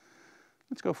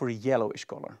 Let's go for a yellowish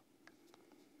color.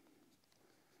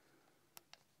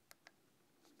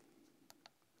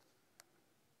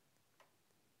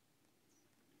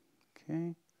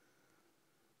 Okay.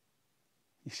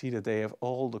 You see that they have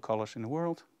all the colors in the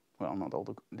world. Well, not all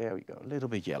the, there we go, a little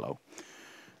bit yellow.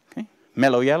 Okay,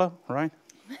 mellow yellow, right?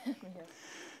 Yes.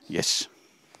 Yes.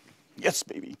 Yes,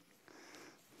 baby.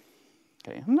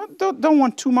 Okay, don't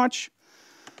want too much,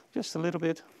 just a little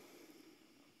bit.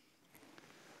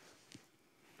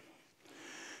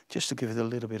 Just to give it a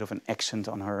little bit of an accent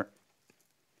on her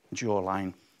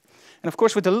jawline. And of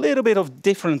course with a little bit of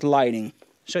different lighting.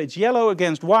 So it's yellow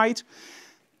against white.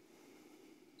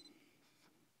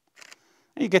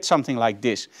 And you get something like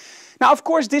this. Now, of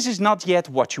course, this is not yet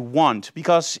what you want,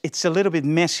 because it's a little bit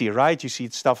messy, right? You see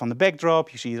stuff on the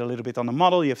backdrop, you see it a little bit on the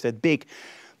model, you have that big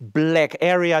black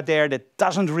area there that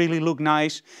doesn't really look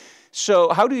nice.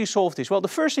 So how do you solve this? Well, the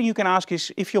first thing you can ask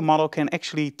is if your model can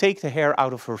actually take the hair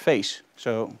out of her face.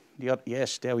 So,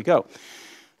 yes, there we go.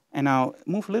 And now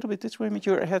move a little bit this way with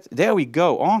your head. There we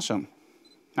go, awesome.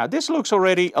 Now this looks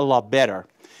already a lot better,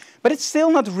 but it's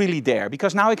still not really there,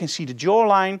 because now I can see the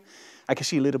jawline, I can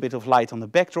see a little bit of light on the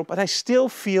backdrop, but I still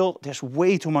feel there's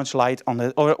way too much light on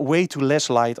the, or way too less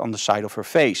light on the side of her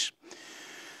face.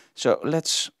 So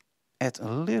let's add a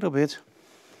little bit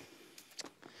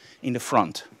in the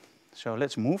front. So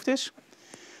let's move this.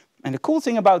 And the cool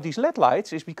thing about these LED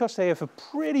lights is because they have a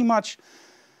pretty much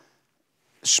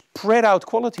spread out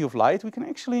quality of light, we can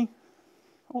actually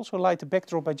also light the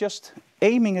backdrop by just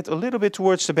aiming it a little bit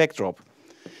towards the backdrop.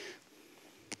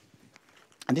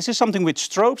 And this is something with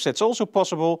strobes that's also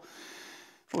possible.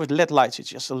 With LED lights, it's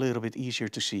just a little bit easier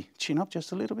to see. Chin up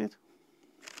just a little bit.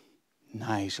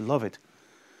 Nice, love it.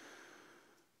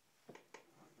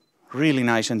 Really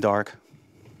nice and dark.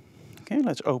 Okay,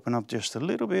 let's open up just a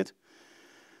little bit.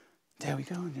 There we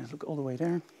go, just look all the way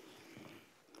there.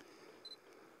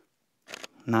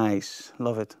 Nice,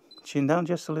 love it. Chin down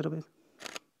just a little bit.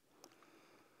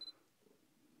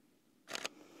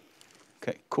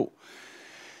 Okay, cool.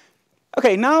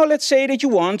 Okay, now let's say that you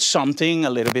want something a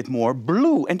little bit more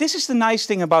blue. And this is the nice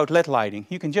thing about LED lighting.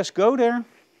 You can just go there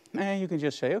and you can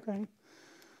just say, okay,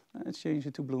 let's change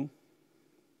it to blue.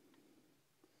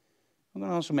 I'm going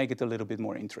to also make it a little bit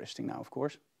more interesting now, of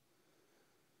course,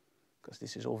 because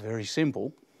this is all very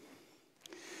simple.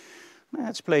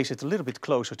 Let's place it a little bit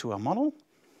closer to our model.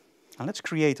 And let's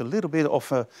create a little bit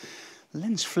of a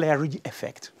lens flare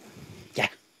effect. Yeah,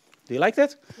 do you like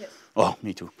that? Yes. Oh,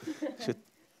 me too. So,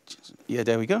 yeah,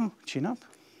 there we go, chin up.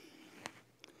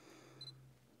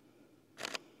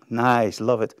 Nice,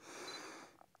 love it.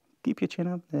 Keep your chin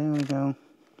up, there we go.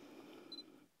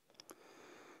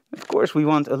 Of course, we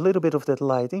want a little bit of that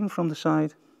lighting from the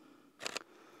side.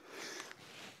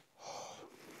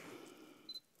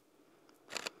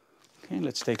 Okay,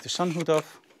 let's take the sun hood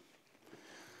off.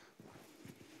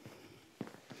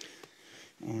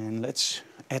 And let's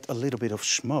add a little bit of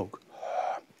smoke.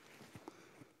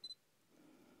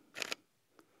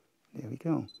 There we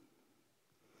go.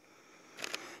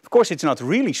 Of course, it's not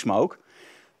really smoke,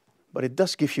 but it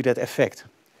does give you that effect.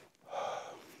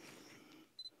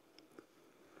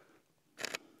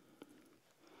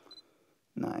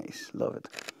 Nice, love it.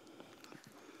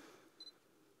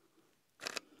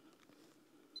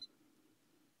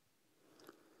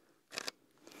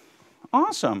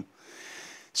 Awesome.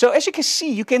 So as you can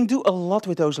see, you can do a lot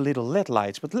with those little LED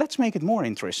lights, but let's make it more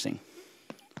interesting.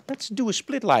 Let's do a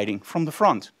split lighting from the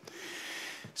front.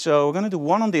 So we're going to do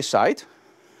one on this side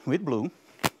with blue.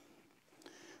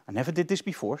 I never did this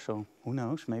before, so who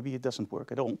knows, maybe it doesn't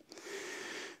work at all.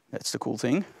 That's the cool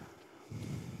thing.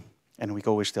 And Rick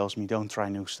always tells me, don't try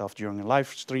new stuff during a live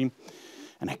stream.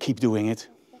 And I keep doing it.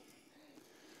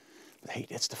 But hey,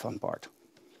 that's the fun part.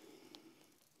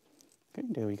 Okay,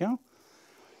 there we go.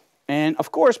 And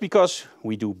of course, because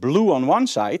we do blue on one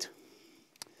side,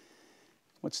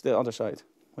 what's the other side?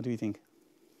 What do you think?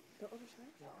 The other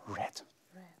side? Red.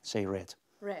 Red. Say red.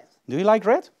 Red. Do you like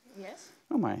red? Yes.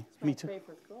 Oh my, me too.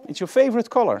 Favorite color. It's your favorite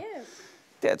color? Yes.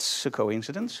 That's a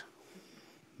coincidence.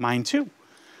 Mine too.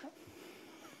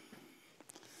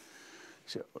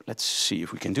 So let's see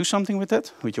if we can do something with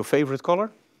that, with your favorite color.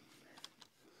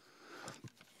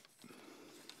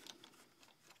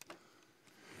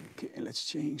 Okay, let's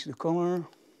change the color.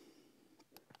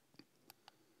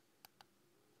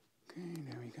 Okay,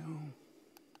 there we go.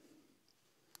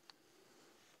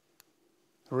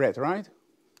 Red, right?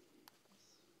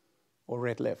 Or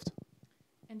red left?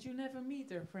 And you never meet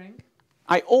her, Frank?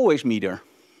 I always meet her,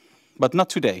 but not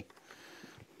today.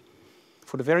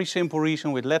 For the very simple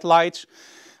reason with LED lights,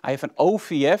 I have an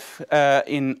OVF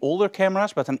in older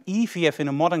cameras, but an EVF in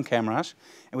the modern cameras.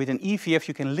 And with an EVF,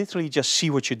 you can literally just see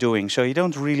what you're doing. So you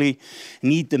don't really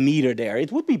need the meter there.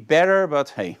 It would be better, but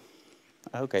hey.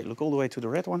 Okay, look all the way to the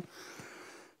red one.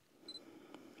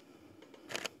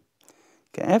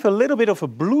 Okay, I have a little bit of a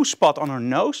blue spot on her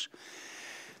nose,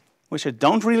 which I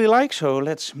don't really like. So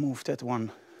let's move that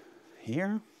one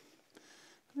here.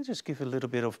 Let's just give a little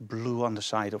bit of blue on the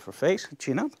side of her face.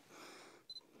 Chin up.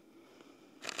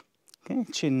 Okay,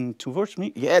 chin towards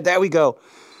me. Yeah, there we go.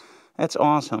 That's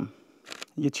awesome.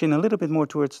 You chin a little bit more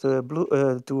towards the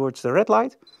blue, towards the red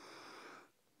light.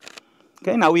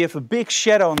 Okay, now we have a big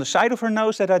shadow on the side of her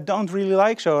nose that I don't really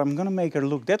like, so I'm gonna make her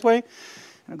look that way.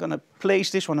 I'm gonna place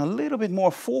this one a little bit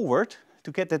more forward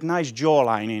to get that nice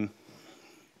jawline in.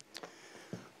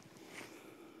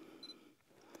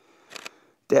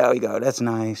 There we go, that's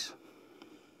nice.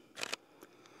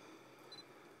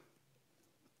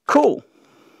 Cool.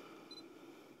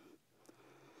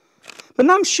 But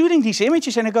now I'm shooting these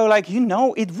images and I go like, you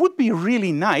know, it would be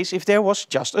really nice if there was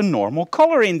just a normal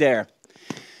color in there.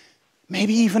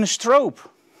 Maybe even a strobe.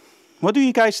 What do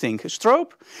you guys think? A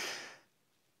strobe?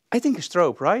 I think a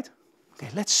strobe, right? Okay,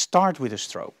 let's start with a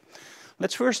strobe.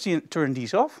 Let's first turn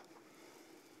these off.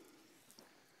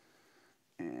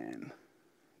 And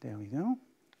there we go.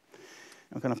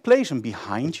 I'm going to place them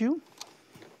behind you.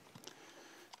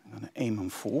 I'm going to aim them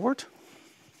forward.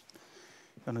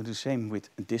 I'm going to do the same with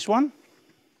this one.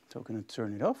 So I'm going to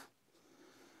turn it off.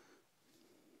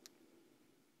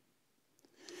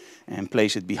 And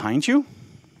place it behind you.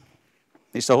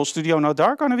 Is the whole studio now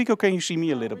dark, Annemiek, or can you see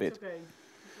me a little bit? Okay.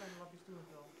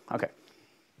 Okay.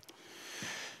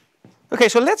 Okay,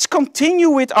 so let's continue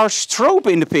with our strobe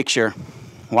in the picture.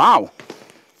 Wow.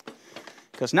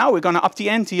 Because now we're going to up the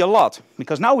ante a lot.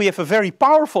 Because now we have a very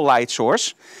powerful light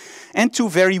source and two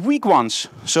very weak ones.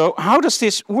 So how does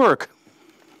this work?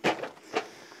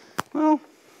 Well,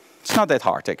 it's not that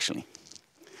hard actually,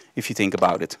 if you think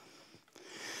about it.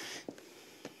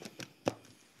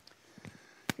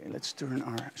 Okay, let's turn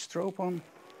our strobe on.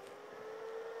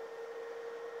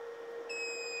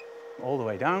 All the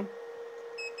way down.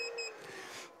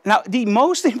 Now, the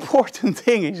most important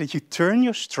thing is that you turn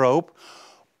your strobe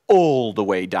all the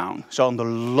way down. So on the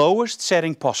lowest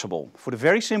setting possible. For the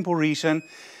very simple reason,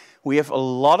 we have a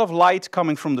lot of light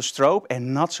coming from the strobe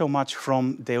and not so much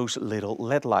from those little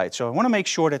LED lights. So I want to make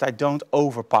sure that I don't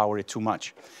overpower it too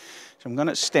much. So I'm going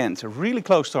to stand really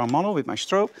close to our model with my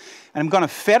strobe and I'm going to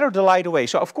feather the light away.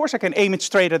 So of course I can aim it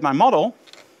straight at my model,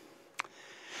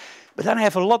 but then I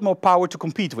have a lot more power to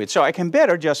compete with. So I can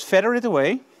better just feather it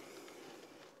away.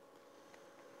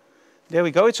 There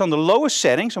we go, it's on the lowest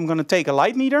setting, so I'm going to take a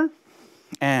light meter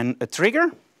and a trigger.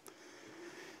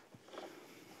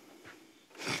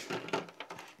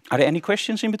 Are there any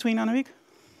questions in between, Annemiek?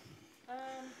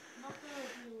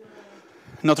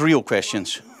 Not real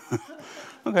questions.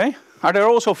 Okay. Are there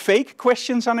also fake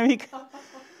questions, Annemiek?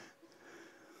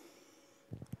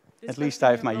 At least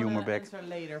I have my humor back. Answer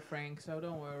later, Frank, so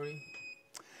don't worry.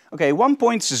 Okay,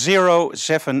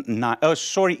 1.079. Oh,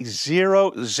 sorry,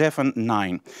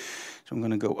 079. So I'm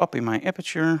going to go up in my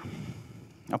aperture,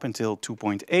 up until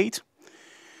 2.8.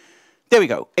 There we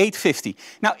go, 850.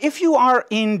 Now, if you are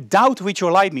in doubt with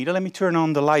your light meter, let me turn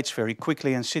on the lights very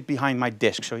quickly and sit behind my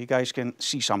desk so you guys can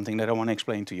see something that I want to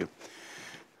explain to you.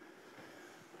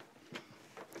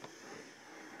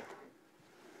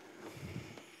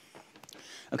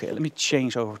 Okay, let me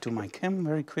change over to my cam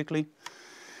very quickly.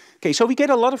 Okay, so we get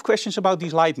a lot of questions about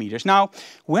these light meters. Now,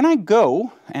 when I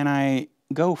go and I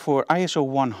go for ISO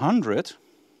 100,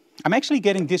 I'm actually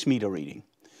getting this meter reading.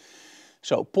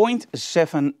 So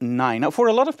 0.79. Now for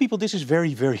a lot of people this is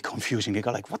very, very confusing. They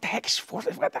go like, what the heck is, what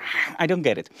I don't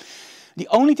get it. The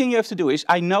only thing you have to do is,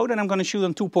 I know that I'm going to shoot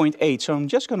on 2.8, so I'm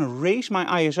just going to raise my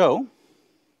ISO.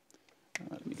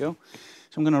 Let me go.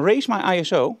 So I'm going to raise my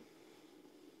ISO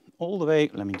all the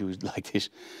way, let me do it like this,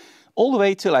 all the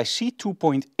way till I see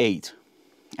 2.8.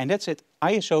 And that's at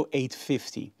ISO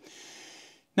 850.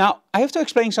 Now, I have to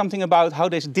explain something about how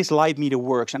this light meter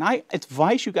works, and I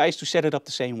advise you guys to set it up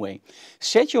the same way.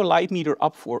 Set your light meter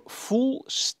up for full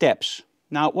steps.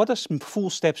 Now, what does full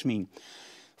steps mean?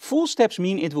 Full steps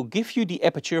mean it will give you the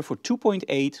aperture for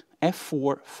 2.8,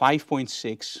 f4,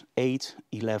 5.6, 8,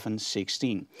 11,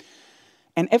 16.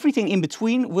 And everything in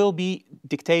between will be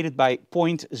dictated by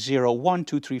 0.01,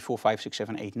 2, 3, 4, 5, 6,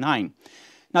 7, 8, 9.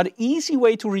 Now the easy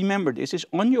way to remember this is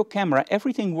on your camera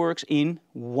everything works in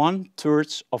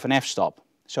 1/3 of an f-stop.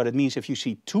 So that means if you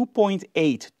see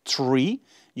 2.83,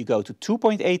 you go to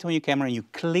 2.8 on your camera and you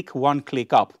click one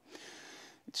click up.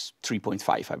 It's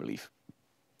 3.5 I believe.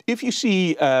 If you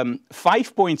see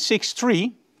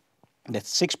 5.63,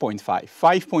 that's 6.5.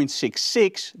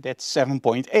 5.66, that's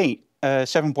 7.8,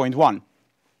 7.1.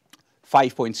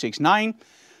 5.69,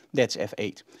 that's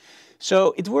f8.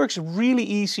 So it works really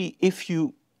easy if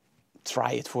you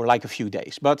try it for like a few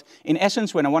days. But in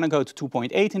essence, when I want to go to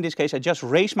 2.8 in this case, I just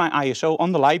raise my ISO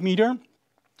on the light meter.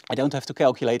 I don't have to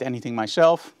calculate anything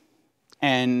myself.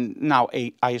 And now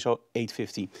ISO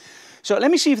 850. So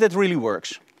let me see if that really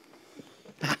works.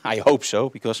 I hope so,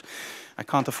 because I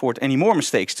can't afford any more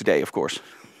mistakes today, of course.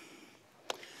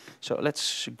 So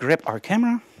let's grab our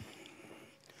camera.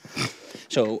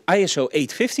 So ISO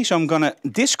 850, so I'm going to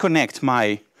disconnect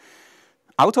my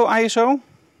auto ISO.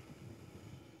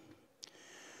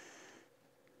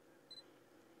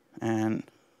 And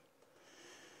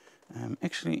I'm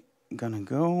actually going to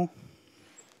go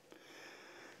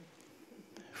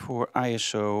for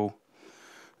ISO,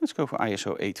 let's go for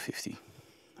ISO 850.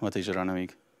 What is it,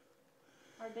 Annemiek?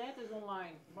 Our dad is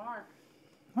online, Mark.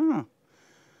 Ah,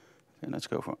 okay, let's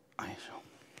go for ISO.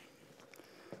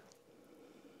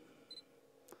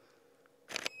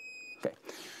 Okay,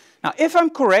 now if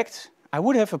I'm correct, I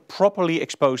would have a properly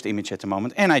exposed image at the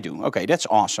moment, and I do. Okay, that's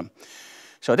awesome.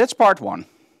 So that's part one.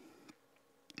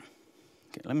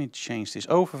 Okay, let me change this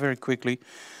over very quickly,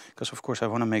 because of course I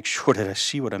want to make sure that I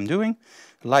see what I'm doing.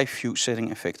 Live view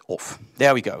setting effect off.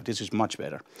 There we go, this is much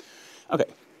better. Okay.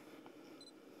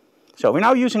 So we're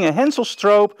now using a Hensel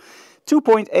strobe,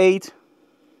 2.8,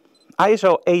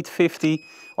 ISO 850,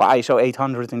 or ISO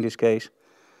 800 in this case.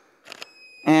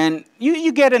 And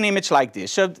you get an image like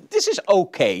this. So this is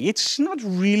okay. It's not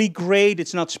really great,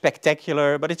 it's not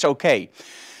spectacular, but it's okay.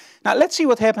 Now let's see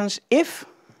what happens if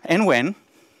and when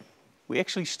we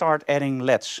actually start adding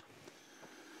LEDs.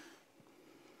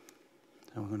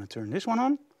 So we're going to turn this one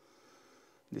on.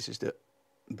 This is the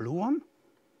blue one.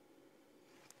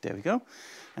 There we go.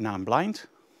 And now I'm blind.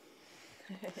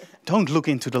 Don't look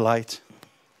into the light.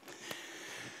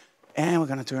 And we're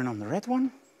going to turn on the red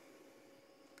one.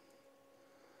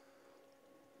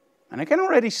 And I can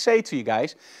already say to you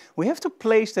guys, we have to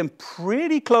place them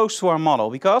pretty close to our model,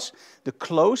 because the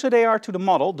closer they are to the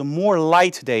model, the more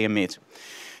light they emit.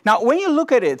 Now, when you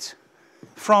look at it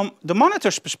from the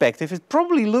monitor's perspective, it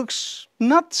probably looks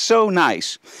not so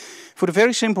nice. For the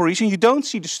very simple reason, you don't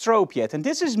see the strobe yet. And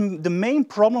this is the main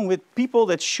problem with people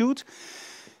that shoot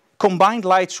combined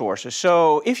light sources.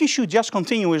 So if you shoot just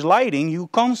continuous lighting, you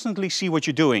constantly see what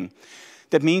you're doing.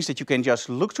 That means that you can just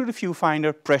look through the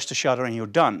viewfinder, press the shutter, and you're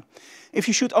done. If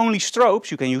you shoot only strobes,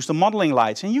 you can use the modeling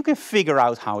lights and you can figure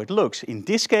out how it looks. In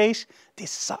this case, this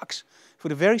sucks. For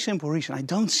the very simple reason, I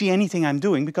don't see anything I'm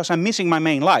doing because I'm missing my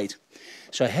main light.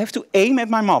 So I have to aim at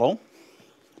my model,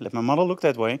 let my model look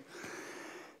that way,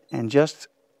 and just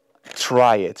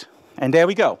try it. And there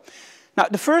we go. Now,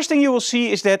 the first thing you will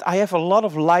see is that I have a lot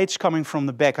of lights coming from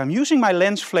the back. I'm using my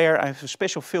lens flare. I have a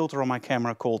special filter on my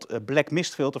camera called a black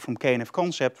mist filter from K&F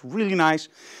Concept. Really nice.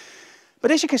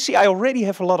 But as you can see, I already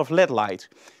have a lot of LED light.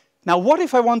 Now, what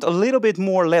if I want a little bit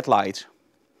more LED light?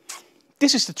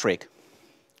 This is the trick.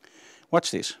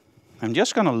 Watch this. I'm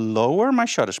just going to lower my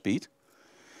shutter speed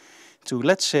to,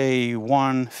 let's say,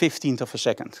 1/15 of a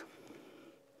second.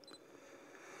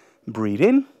 Breathe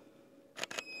in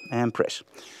and press.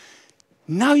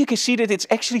 Now you can see that it's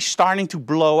actually starting to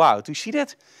blow out. You see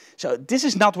that? So this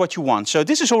is not what you want. So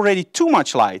this is already too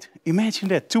much light. Imagine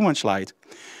that, too much light.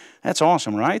 That's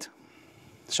awesome, right?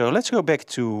 So let's go back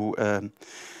to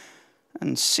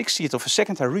 1/60th of a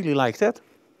second. I really like that.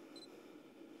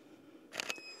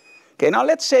 Okay, now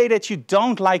let's say that you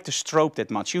don't like the strobe that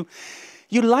much.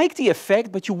 You like the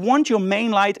effect, but you want your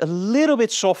main light a little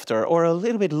bit softer or a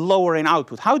little bit lower in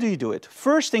output. How do you do it?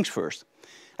 First things first.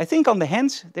 I think on the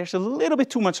hands, there's a little bit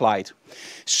too much light.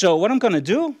 So what I'm going to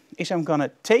do is I'm going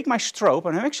to take my strobe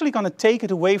and I'm actually going to take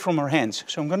it away from her hands.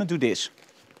 So I'm going to do this.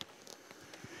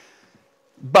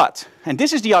 But, and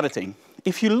this is the other thing,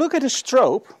 if you look at a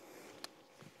strobe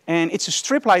and it's a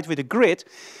strip light with a grid,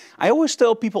 I always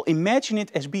tell people imagine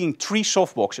it as being 3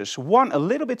 softboxes. One a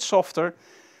little bit softer,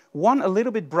 one a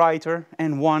little bit brighter,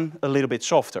 and one a little bit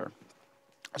softer.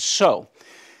 So,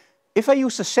 if I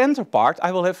use the center part,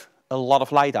 I will have a lot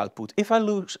of light output. If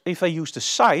I use the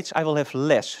sides, I will have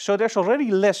less. So there's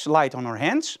already less light on our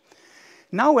hands.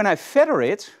 Now when I feather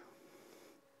it,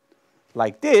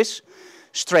 like this,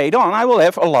 straight on, I will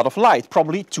have a lot of light,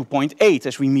 probably 2.8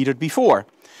 as we metered before.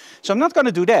 So I'm not going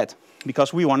to do that,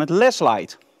 because we wanted less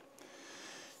light.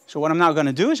 So what I'm now going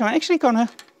to do is I'm actually going to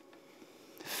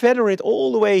feather it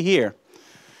all the way here.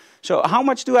 So how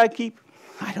much do I keep?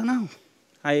 I don't know.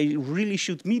 I really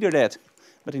should meter that.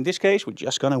 But in this case, we're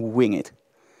just going to wing it.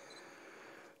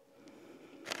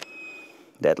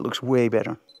 That looks way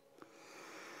better.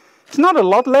 It's not a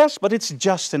lot less, but it's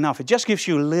just enough. It just gives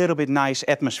you a little bit nice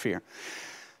atmosphere.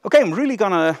 Okay, I'm really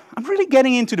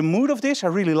getting into the mood of this. I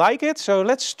really like it. So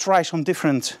let's try some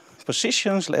different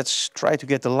positions. Let's try to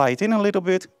get the light in a little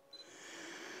bit.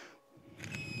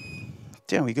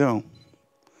 There we go.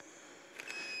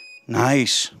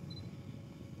 Nice.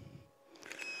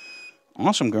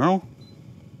 Awesome, girl.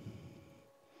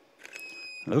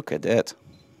 Look at that.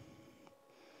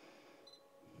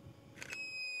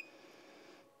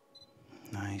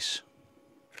 Nice.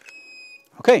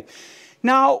 Okay,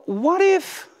 now what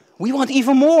if we want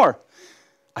even more?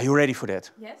 Are you ready for that?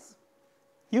 Yes.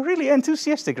 You're really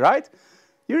enthusiastic, right?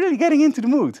 You're really getting into the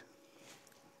mood.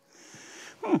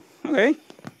 Oh, okay.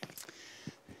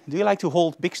 Do you like to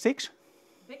hold big sticks?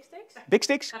 Big sticks? Big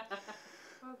sticks? But,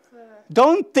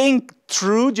 Don't think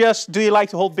through, just do you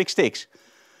like to hold big sticks?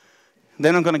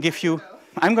 Then I'm going to give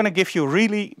you a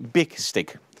really big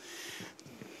stick.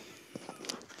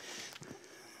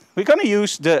 We're going to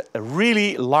use the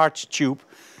really large tube.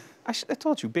 I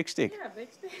told you, big stick. yeah,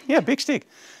 big stick. Yeah, big stick.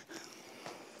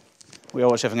 We're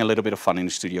always having a little bit of fun in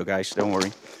the studio, guys. Don't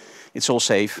worry. It's all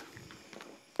safe.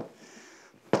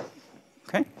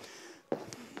 Okay.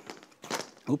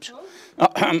 Oops.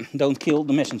 Oh, don't kill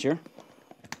the messenger.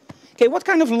 Okay, what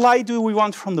kind of light do we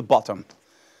want from the bottom?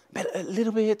 A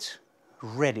little bit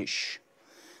reddish.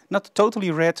 Not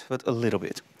totally red, but a little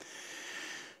bit.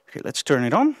 Okay, let's turn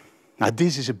it on. Now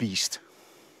this is a beast.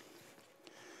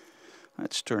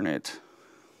 Let's turn it.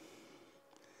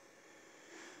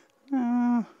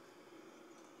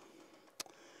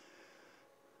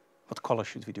 color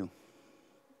should we do?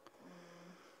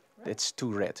 It's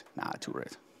too red. Nah, too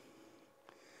red.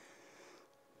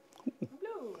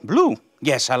 Blue. Blue.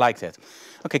 Yes, I like that.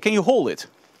 Okay, can you hold it?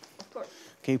 Of course.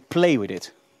 Can you play with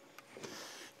it?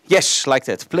 Yes, like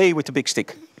that. Play with the big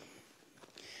stick.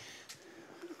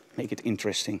 Make it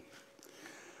interesting.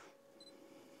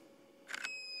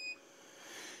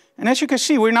 And as you can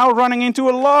see, we're now running into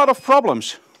a lot of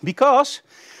problems because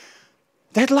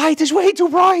that light is way too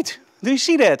bright. Do you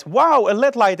see that? Wow, a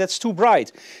LED light that's too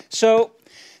bright. So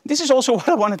this is also what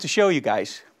I wanted to show you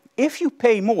guys. If you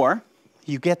pay more,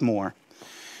 you get more.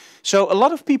 So a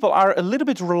lot of people are a little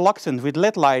bit reluctant with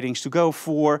LED lightings to go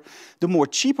for the more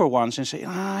cheaper ones and say,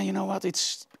 you know what,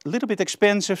 it's a little bit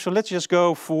expensive, so let's just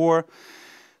go for,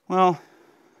 well,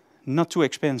 not too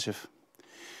expensive.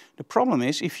 The problem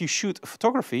is if you shoot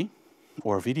photography,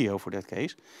 or video for that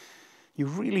case, you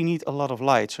really need a lot of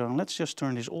light. So let's just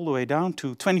turn this all the way down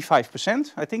to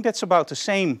 25%. I think that's about the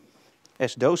same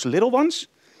as those little ones.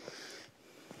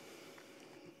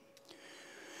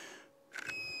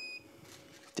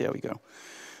 There we go.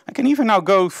 I can even now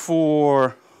go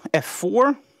for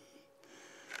f4.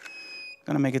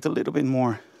 Gonna make it a little bit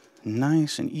more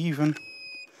nice and even.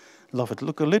 Love it.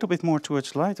 Look a little bit more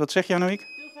towards light. Wat zeg jij nou, Ik?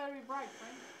 Still very bright,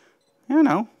 Frank. Yeah, I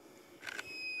know.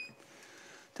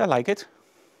 I like it.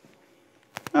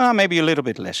 Maybe a little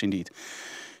bit less indeed.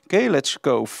 Okay, let's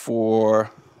go for...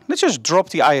 Let's just drop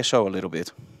the ISO a little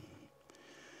bit.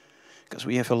 Because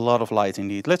we have a lot of light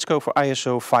indeed. Let's go for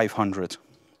ISO 500.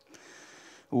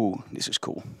 Ooh, this is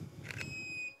cool.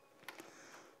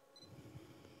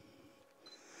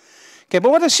 Okay, but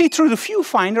what I see through the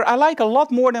viewfinder, I like a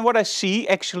lot more than what I see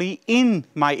actually in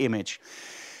my image.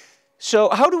 So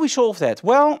how do we solve that?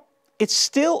 Well, it's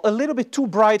still a little bit too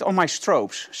bright on my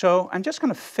strobes. So I'm just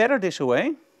going to feather this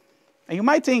away. And you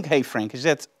might think, hey Frank, is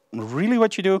that really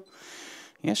what you do?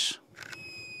 Yes.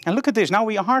 And look at this, now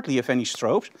we hardly have any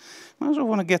strobes. I also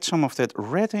want to get some of that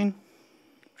red in.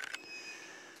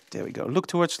 There we go. Look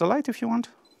towards the light if you want.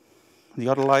 The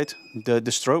other light, the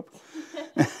strobe.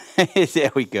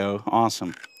 There we go.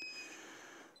 Awesome.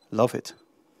 Love it.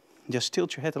 Just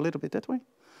tilt your head a little bit that way.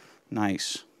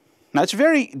 Nice. Now it's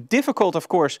very difficult, of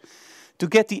course, to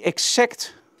get the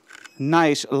exact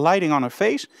nice lighting on her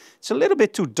face. It's a little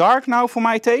bit too dark now for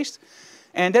my taste.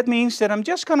 And that means that I'm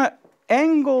just going to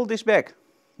angle this back.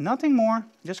 Nothing more.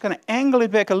 Just going to angle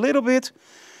it back a little bit.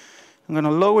 I'm going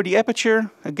to lower the aperture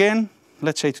again.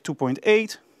 Let's say to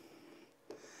 2.8.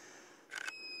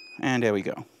 And there we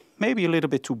go. Maybe a little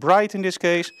bit too bright in this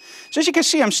case. So as you can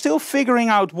see, I'm still figuring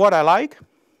out what I like.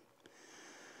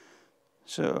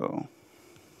 So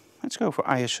let's go for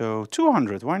ISO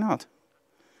 200. Why not?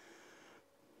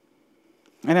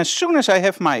 And as soon as I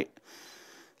have my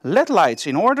LED lights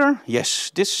in order,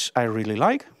 yes, this I really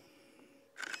like.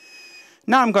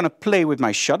 Now I'm going to play with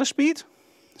my shutter speed.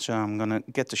 So I'm going to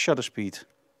get the shutter speed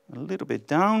a little bit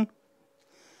down.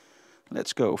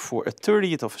 Let's go for a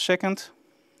 30th of a second.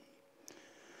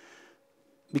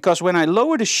 Because when I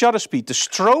lower the shutter speed, the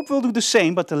strobe will do the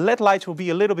same, but the LED lights will be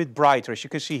a little bit brighter, as you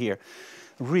can see here.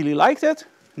 Really like that.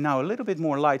 Now a little bit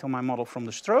more light on my model from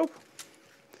the strobe.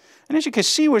 And as you can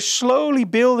see, we're slowly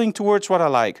building towards what I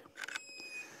like.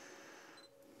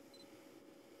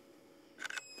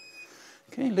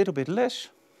 Okay, a little bit less.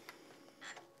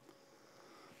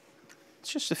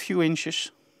 It's just a few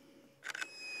inches.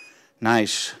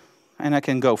 Nice. And I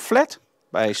can go flat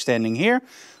by standing here,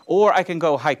 or I can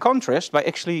go high contrast by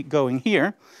actually going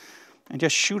here and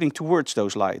just shooting towards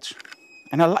those lights.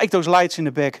 And I like those lights in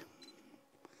the back.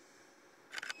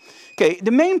 Okay,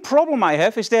 the main problem I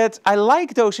have is that I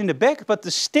like those in the back, but the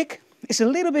stick is a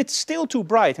little bit still too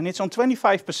bright, and it's on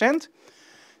 25%. So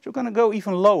we're going to go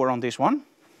even lower on this one.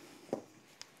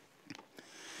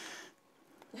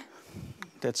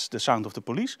 That's the sound of the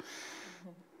police.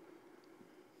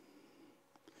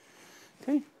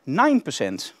 Okay,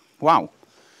 9%. Wow.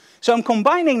 So I'm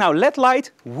combining now LED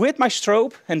light with my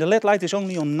strobe, and the LED light is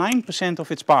only on 9%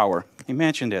 of its power.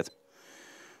 Imagine that.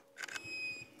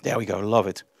 There we go, love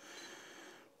it.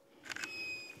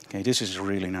 Okay, this is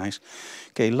really nice.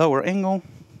 Okay, lower angle.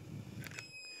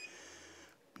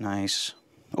 Nice.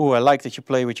 Oh, I like that you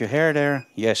play with your hair there.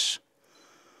 Yes.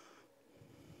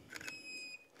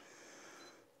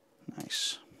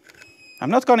 Nice.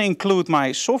 I'm not going to include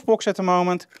my softbox at the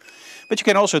moment, but you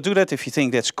can also do that if you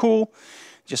think that's cool.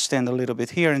 Just stand a little bit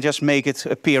here and just make it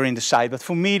appear in the side. But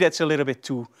for me, that's a little bit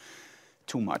too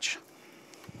much.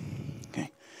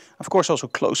 Okay. Of course, also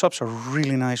close-ups are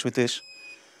really nice with this.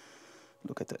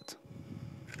 Look at that.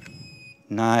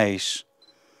 Nice.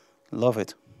 Love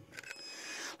it.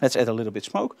 Let's add a little bit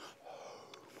smoke.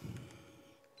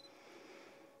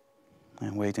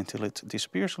 And wait until it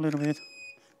disappears a little bit.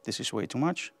 This is way too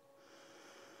much.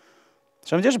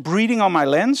 So I'm just breathing on my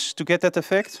lens to get that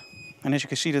effect. And as you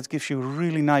can see, that gives you a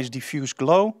really nice diffuse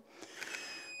glow.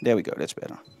 There we go, that's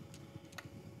better.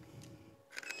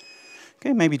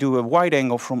 Okay, maybe do a wide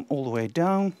angle from all the way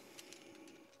down.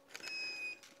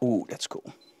 Ooh, that's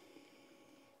cool.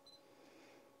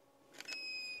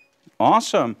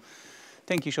 Awesome.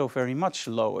 Thank you so very much,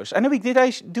 Lois. And did I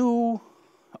do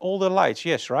all the lights?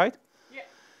 Yes, right? Yeah.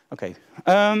 Okay.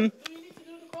 Do you need to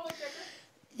do the color checker?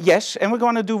 Yes, and we're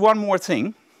going to do one more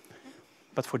thing.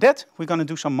 But for that, we're going to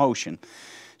do some motion.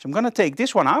 So I'm going to take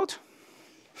this one out.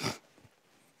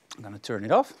 I'm going to turn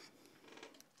it off.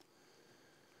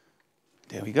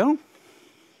 There we go.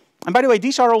 And by the way,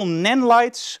 these are all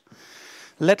Nanlights,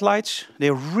 LED lights.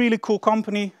 They're a really cool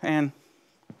company and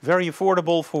very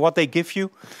affordable for what they give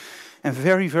you. And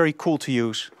very, very cool to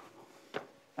use.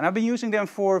 And I've been using them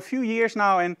for a few years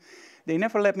now and they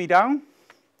never let me down.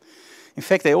 In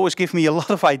fact, they always give me a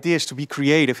lot of ideas to be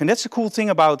creative. And that's the cool thing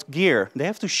about gear. They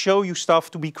have to show you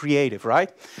stuff to be creative, right?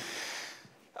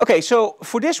 Okay, so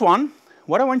for this one,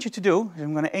 what I want you to do is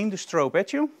I'm going to aim the strobe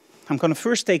at you. I'm going to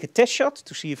first take a test shot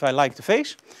to see if I like the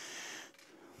face.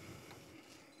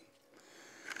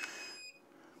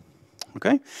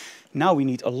 Okay, now we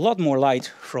need a lot more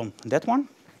light from that one,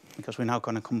 because we're now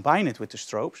going to combine it with the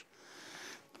strobes.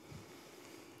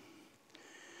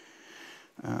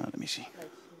 Let me see.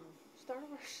 Star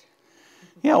Wars.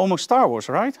 Yeah, almost Star Wars,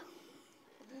 right?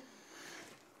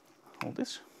 Hold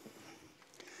this.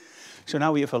 So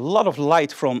now we have a lot of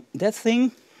light from that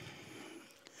thing.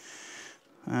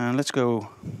 Let's go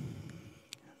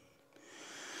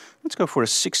for a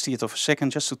 60th of a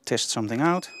second just to test something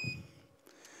out.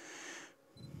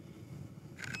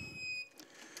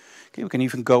 Okay, we can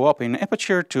even go up in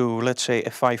aperture to, let's say, a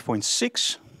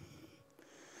 5.6.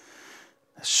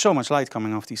 There's so much light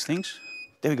coming off these things.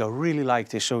 There we go, really like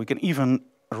this. So we can even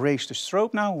raise the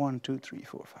strobe now. 1, 2, 3,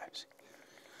 4, 5, 6.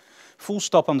 Full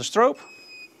stop on the strobe.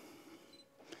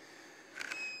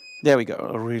 There we go,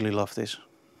 I really love this.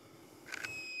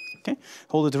 Okay,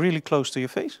 hold it really close to your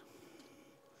face.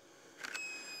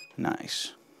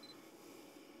 Nice.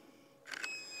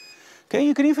 Okay,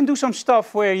 you can even do some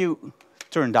stuff where you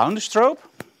turn down the strobe.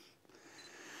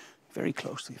 Very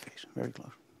close to your face, very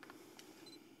close.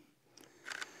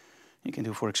 You can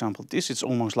do, for example, this. It's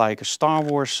almost like a Star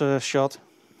Wars shot.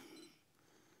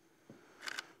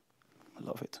 I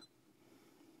love it.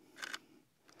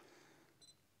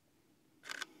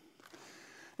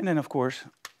 And then, of course,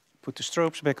 put the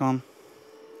strobes back on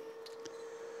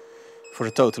for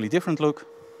a totally different look.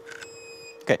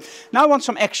 Okay, now I want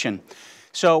some action.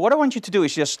 So what I want you to do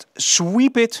is just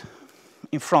sweep it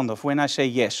in front of when I say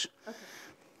yes. Okay.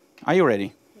 Are you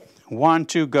ready? Yes. 1,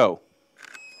 2, go.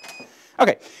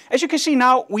 Okay, as you can see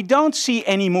now, we don't see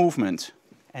any movement.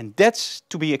 And that's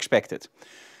to be expected.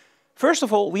 First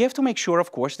of all, we have to make sure,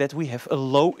 of course, that we have a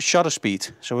low shutter speed.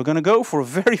 So we're going to go for a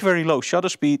very, very low shutter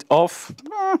speed of,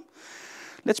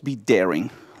 let's be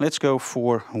daring. Let's go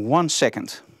for 1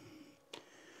 second.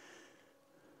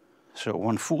 So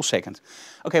 1 full second.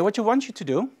 Okay, what you want you to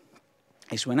do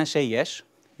is when I say yes,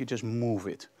 you just move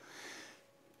it.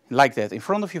 Like that, in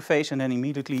front of your face and then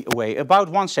immediately away. About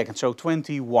 1 second, so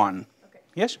 21. Okay.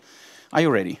 Yes? Are you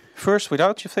ready? First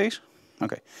without your face.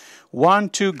 Okay. 1,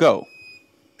 2, go.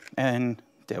 And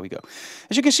there we go.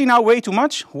 As you can see now, way too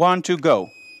much. 1, 2, go.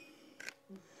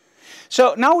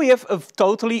 So now we have a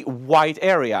totally white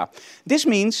area. This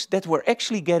means that we're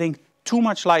actually getting too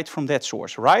much light from that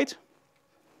source, right?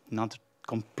 Not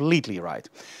completely right.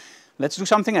 Let's do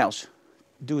something else.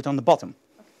 Do it on the bottom.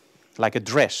 Like a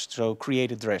dress. So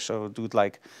create a dress. So do it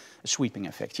like a sweeping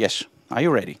effect. Yes. Are you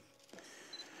ready?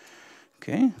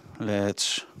 Okay.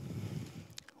 Let's...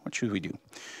 What should we do?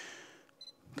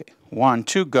 Okay, 1,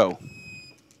 2, go.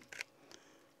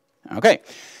 Okay,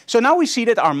 so now we see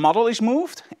that our model is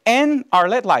moved and our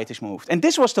LED light is moved. And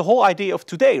this was the whole idea of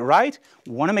today, right?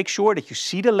 We want to make sure that you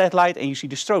see the LED light and you see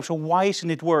the strobe. So why isn't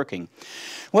it working?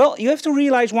 Well, you have to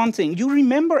realize one thing. You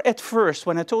remember at first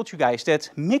when I told you guys that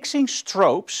mixing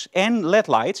strobes and LED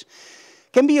lights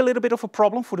can be a little bit of a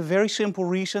problem for the very simple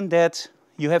reason that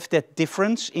you have that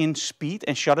difference in speed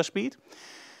and shutter speed.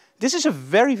 This is a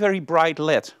very, very bright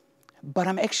LED. But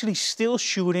I'm actually still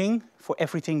shooting for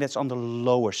everything that's on the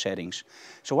lower settings.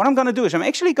 So what I'm going to do is I'm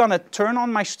actually going to turn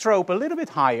on my strobe a little bit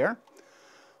higher.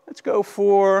 Let's go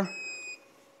for...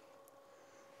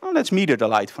 Well, let's meter the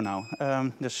light for now.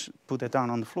 Just put that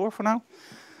down on the floor for now.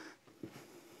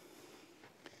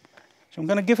 So I'm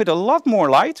going to give it a lot more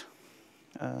light.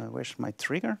 Where's my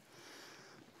trigger?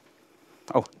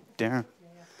 Oh, there.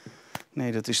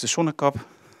 Nee, dat is de zonnekap.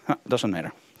 Doesn't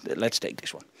matter. Let's take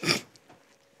this one.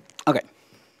 Okay.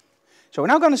 So we're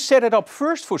now going to set it up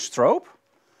first for strobe.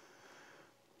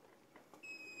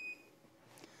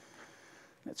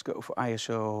 Let's go for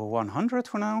ISO 100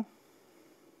 for now.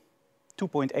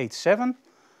 2.87.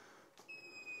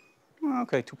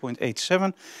 Okay,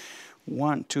 2.87.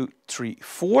 1, 2, 3,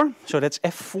 4. So that's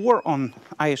f4 on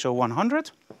ISO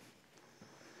 100.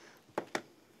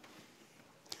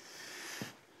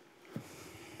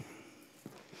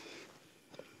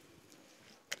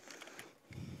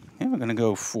 Okay, we're going to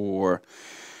go for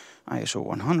ISO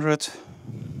 100.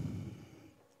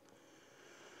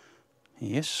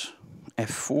 Yes,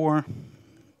 f4.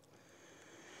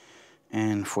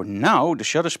 And for now, the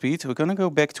shutter speed, we're going to go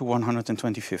back to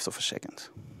 125th of a second.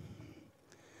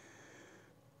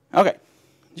 Okay,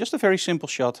 just a very simple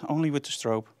shot, only with the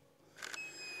strobe.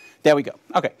 There we go.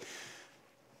 Okay.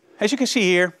 As you can see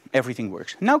here, everything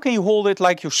works. Now can you hold it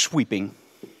like you're sweeping?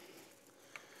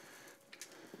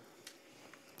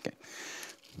 Okay.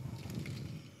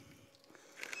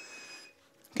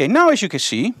 Okay, now as you can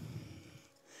see,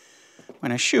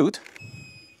 when I shoot,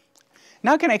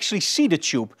 now I can actually see the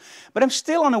tube, but I'm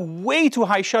still on a way too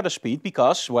high shutter speed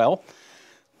because, well,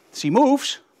 see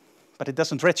moves, but it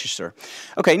doesn't register.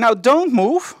 Okay, now don't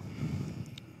move.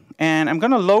 And I'm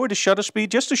going to lower the shutter speed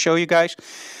just to show you guys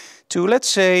to, let's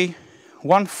say,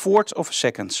 1/4 of a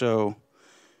second. So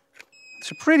it's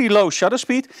a pretty low shutter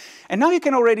speed. And now you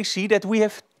can already see that we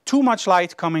have too much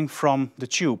light coming from the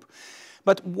tube.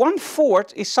 But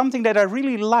 1/4 is something that I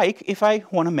really like if I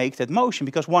want to make that motion,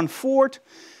 because 1/4,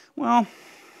 well,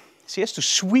 see, has to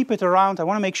sweep it around. I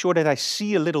want to make sure that I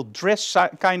see a little dress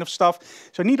kind of stuff.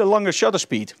 So I need a longer shutter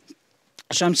speed.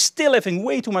 So I'm still having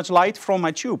way too much light from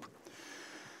my tube.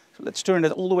 So let's turn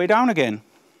that all the way down again.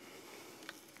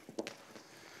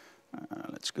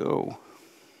 Let's go.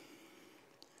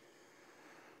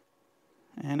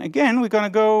 And again, we're going to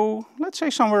go, let's say,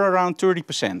 somewhere around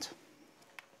 30%.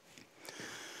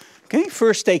 Okay,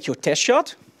 first take your test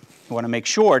shot. You want to make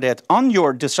sure that on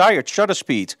your desired shutter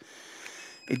speed,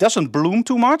 it doesn't bloom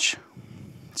too much.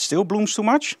 It still blooms too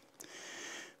much.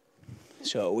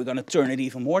 So we're going to turn it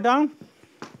even more down.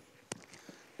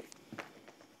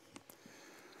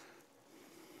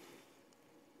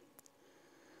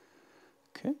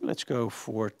 Okay, let's go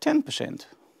for 10%.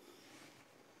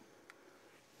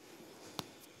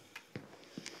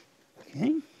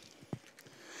 Okay.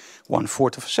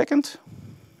 1/4 of a second.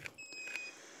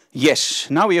 Yes,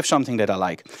 now we have something that I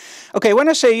like. Okay, when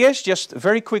I say yes, just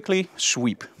very quickly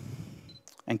sweep.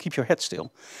 And keep your head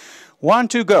still. 1,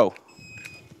 2, go.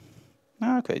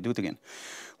 Okay, do it again.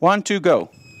 1, 2, go.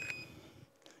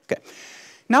 Okay.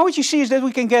 Now what you see is that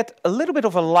we can get a little bit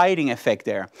of a lighting effect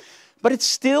there. But it's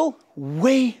still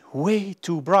way, way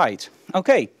too bright.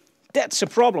 Okay, that's a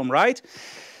problem, right?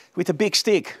 With a big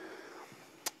stick.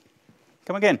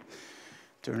 Come again.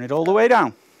 Turn it all the way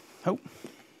down. Oh.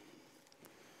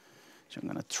 So I'm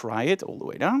going to try it all the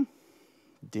way down.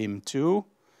 Dim to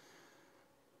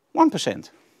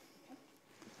 1%.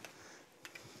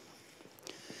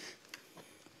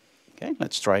 Okay,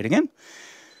 let's try it again.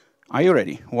 Are you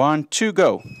ready? 1, 2,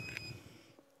 go.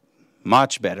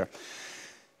 Much better.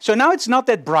 So now it's not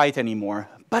that bright anymore,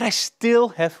 but I still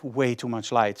have way too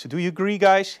much light. So do you agree,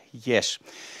 guys? Yes.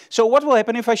 So what will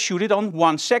happen if I shoot it on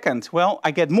 1 second? Well,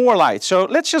 I get more light. So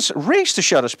let's just raise the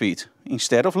shutter speed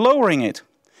instead of lowering it.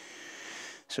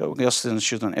 So just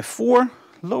shoot on f4,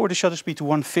 lower the shutter speed to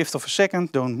 1/5 of a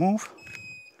second, don't move.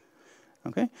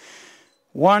 Okay.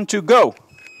 1, 2, go.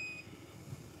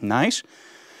 Nice.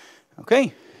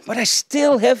 Okay, but I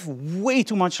still have way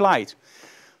too much light.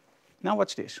 Now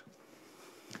watch this.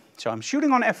 So I'm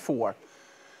shooting on f4.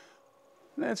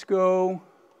 Let's go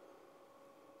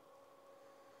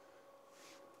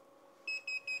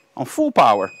on full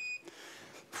power.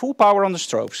 Full power on the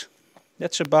strobes.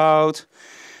 That's about,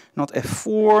 not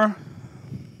f4,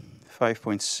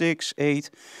 5.6, 8,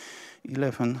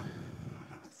 11,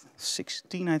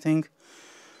 16, I think.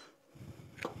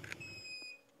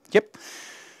 Yep.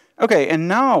 Okay, and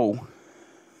now,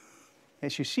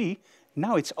 as you see,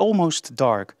 now it's almost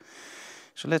dark.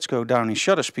 So let's go down in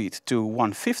shutter speed to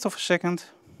 1/5 of a second.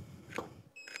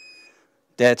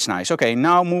 That's nice. Okay,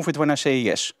 now move it when I say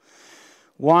yes.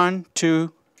 1,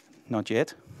 2, not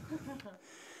yet.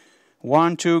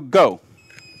 1, 2, go.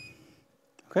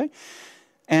 Okay,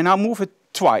 and now move it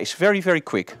twice, very, very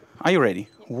quick. Are you ready?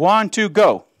 1, 2,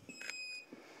 go.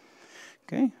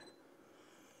 Okay.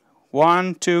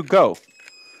 1, 2, go.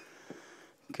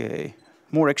 Okay,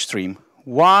 more extreme.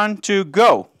 1, 2,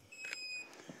 go.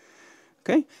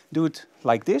 Okay, do it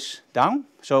like this, down.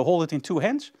 So hold it in 2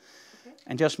 hands, okay,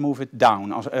 and just move it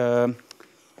down.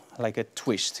 like a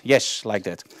twist. Yes, like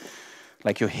that.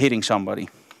 Like you're hitting somebody.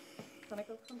 Kan ik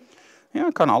ook gaan doen? Ja,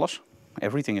 kan alles.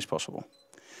 Everything is possible.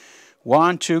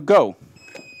 1, 2, go.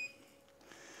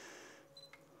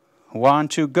 1,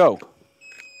 2, go.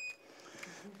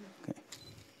 Okay.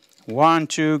 1,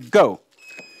 2, go.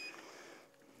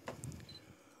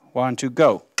 1, 2,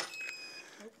 go.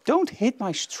 Don't hit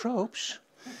my strobes.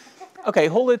 Okay,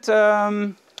 hold it.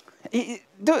 Don't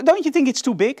you think it's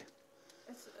too big?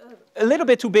 It's, A little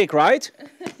bit too big, right?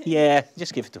 Yeah,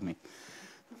 just give it to me.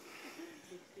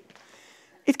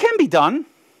 It can be done,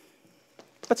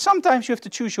 but sometimes you have to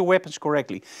choose your weapons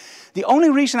correctly. The only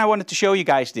reason I wanted to show you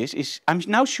guys this is I'm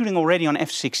now shooting already on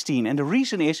f16, and the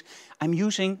reason is I'm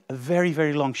using a very,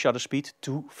 very long shutter speed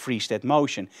to freeze that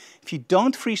motion. If you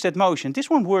don't freeze that motion, this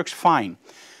one works fine.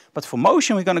 But for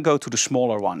motion, we're going to go to the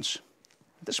smaller ones.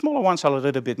 The smaller ones are a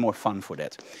little bit more fun for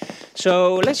that.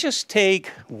 So let's just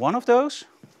take one of those.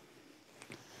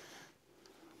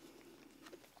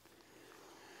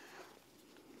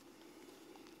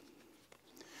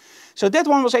 So that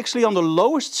one was actually on the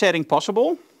lowest setting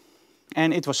possible,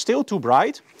 and it was still too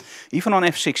bright, even on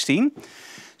f16.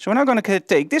 So we're now going to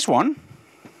take this one,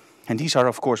 and these are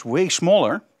of course way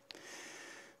smaller.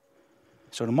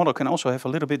 So the model can also have a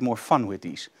little bit more fun with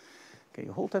these. Okay,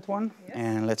 you hold that one, yes.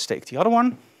 And let's take the other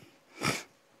one.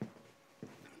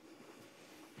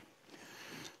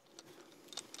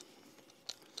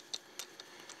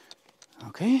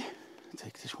 Okay,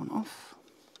 take this one off.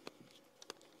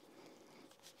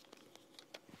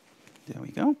 There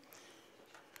we go.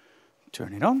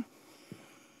 Turn it on.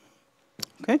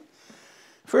 Okay.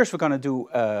 First we're going to do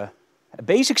a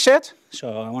basic set. So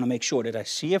I want to make sure that I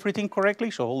see everything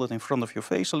correctly. So hold it in front of your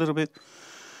face a little bit.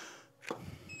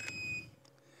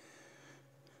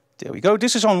 There we go.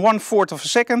 This is on 1/4 of a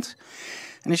second.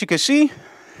 And as you can see,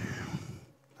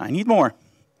 I need more.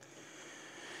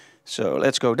 So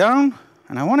let's go down.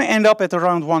 And I want to end up at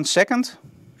around 1 second.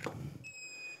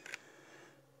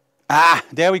 Ah,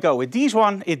 there we go. With these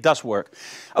one, it does work.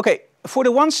 Okay, for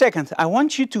the 1 second, I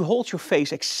want you to hold your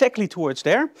face exactly towards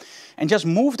there and just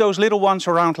move those little ones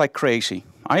around like crazy.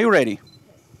 Are you ready?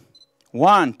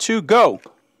 1, 2, go.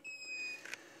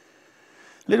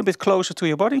 A little bit closer to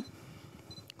your body.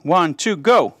 1, 2,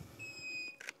 go.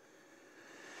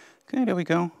 Okay, there we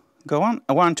go. Go on.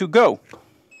 1, 2, go.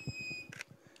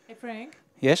 Hey Frank.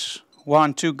 Yes.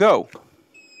 1, 2, go.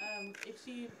 If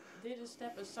she did a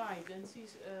step aside, then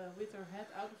she's with her head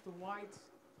out of the white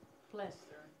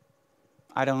plaster.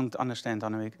 I don't understand,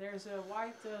 Annemiek. There's a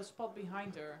white spot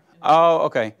behind her. Oh,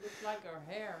 okay. It looks like her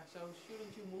hair, so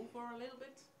shouldn't you move her a little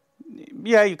bit?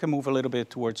 Yeah, you can move a little bit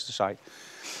towards the side.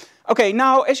 Okay,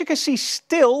 now as you can see,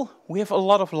 still we have a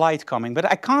lot of light coming, but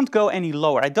I can't go any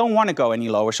lower. I don't want to go any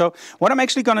lower. So what I'm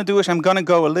actually going to do is I'm going to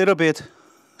go a little bit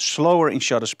slower in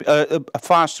shutter speed,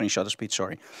 faster in shutter speed,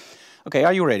 sorry. Okay,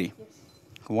 are you ready? Yes.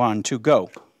 1, 2, go.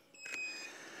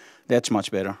 That's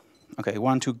much better. Okay,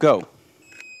 1, 2, go.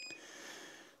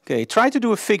 Okay, try to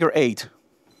do a figure 8.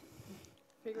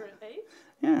 Figure 8?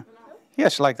 Yeah. No.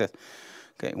 Yes, like that.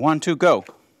 Okay, 1, 2, go.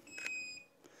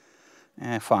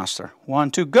 And faster.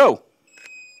 1, 2, go.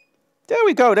 There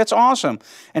we go, that's awesome.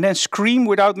 And then scream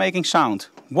without making sound.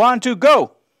 1, 2,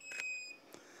 go.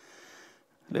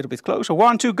 A little bit closer.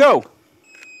 1, 2, go.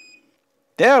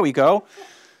 There we go.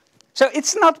 So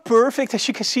it's not perfect, as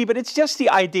you can see, but it's just the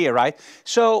idea, right?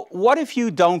 So what if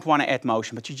you don't want to add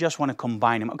motion, but you just want to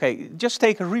combine them? Okay, just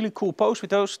take a really cool pose with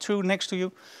those two next to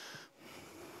you.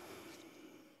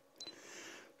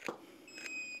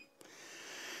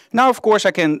 Now, of course,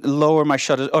 I can lower my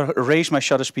shutter, or raise my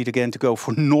shutter speed again to go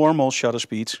for normal shutter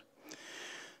speeds.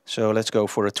 So let's go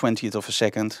for a 20th of a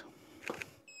second.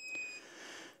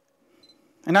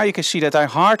 And now you can see that I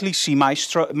hardly see my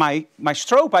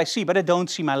strobe I see, but I don't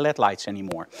see my LED lights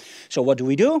anymore. So what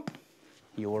do?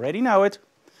 You already know it.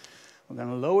 We're going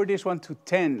to lower this one to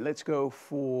 10. Let's go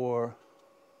for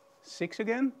 6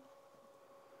 again.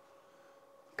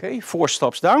 Okay, 4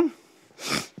 stops down.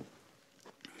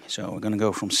 So we're going to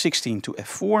go from 16 to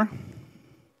f4.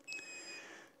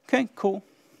 Okay, cool.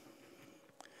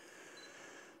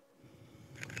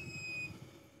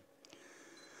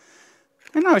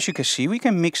 And now, as you can see, we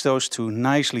can mix those two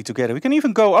nicely together. We can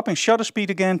even go up in shutter speed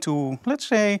again to, let's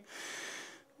say,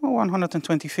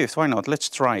 125th. Why not? Let's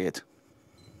try it.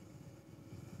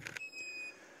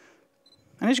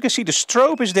 And as you can see, the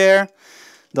strobe is there.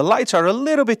 The lights are a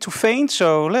little bit too faint,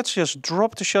 so let's just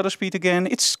drop the shutter speed again.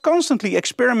 It's constantly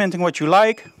experimenting what you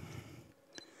like.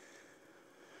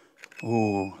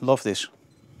 Ooh, love this.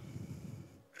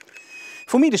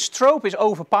 For me, the strobe is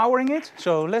overpowering it,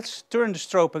 so let's turn the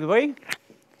strobe away,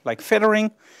 like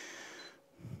feathering.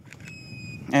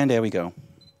 And there we go.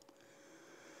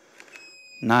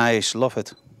 Nice, love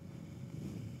it.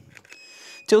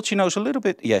 Tilt your nose a little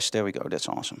bit. Yes, there we go, that's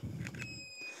awesome.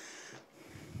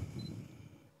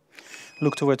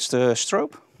 Look towards the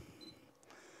strobe.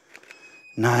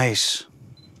 Nice.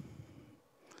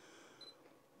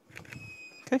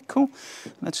 Okay, cool.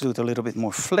 Let's do it a little bit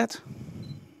more flat.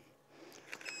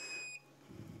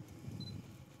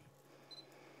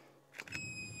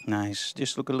 Nice,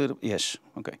 just look a little, yes,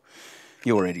 okay.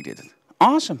 You already did it.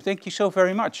 Awesome, thank you so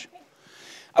very much.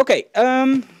 Okay,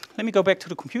 let me go back to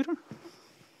the computer.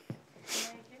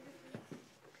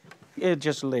 Yeah,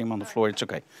 just lay them on the floor, it's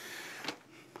okay.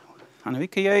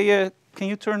 Annemiek, can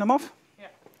you turn them off? Yeah.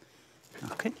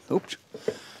 Okay, oops,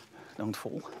 don't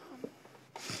fall.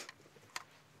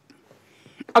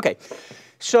 Okay,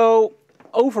 so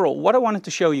overall what I wanted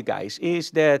to show you guys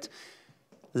is that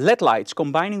LED lights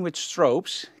combining with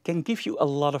strobes can give you a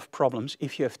lot of problems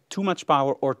if you have too much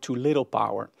power or too little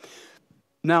power.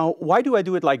 Now, why do I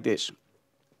do it like this?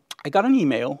 I got an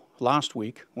email last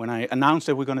week when I announced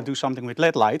that we're going to do something with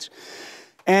LED lights,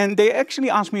 and they actually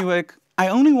asked me, like, I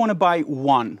only want to buy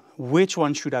one. Which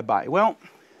one should I buy? Well,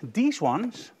 these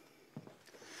ones,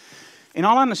 in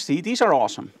all honesty, these are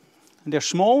awesome. They're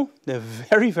small, they're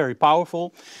very, very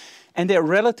powerful, and they're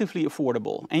relatively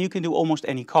affordable, and you can do almost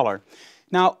any color.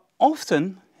 Now,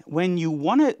 often when you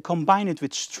want to combine it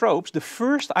with strobes, the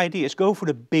first idea is go for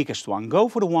the biggest one. Go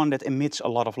for the one that emits a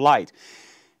lot of light.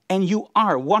 And you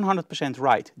are 100%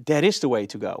 right. That is the way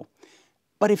to go.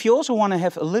 But if you also want to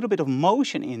have a little bit of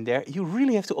motion in there, you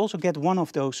really have to also get one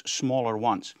of those smaller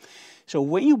ones. So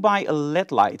when you buy a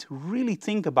LED light, really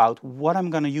think about what I'm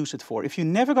going to use it for. If you're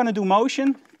never going to do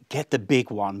motion, get the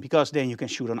big one, because then you can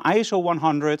shoot on ISO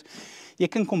 100. You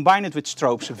can combine it with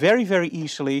strobes very, very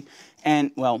easily.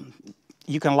 And, well,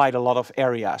 you can light a lot of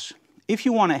areas. If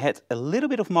you want to add a little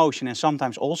bit of motion and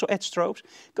sometimes also add strobes,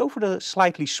 go for the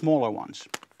slightly smaller ones.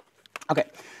 Okay,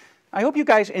 I hope you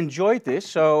guys enjoyed this.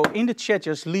 So in the chat,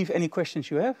 just leave any questions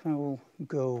you have, and we'll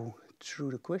go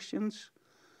through the questions.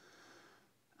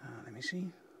 Let me see.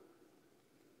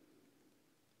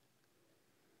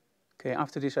 Okay,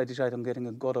 after this, I decided on getting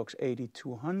a Godox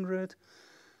 8200.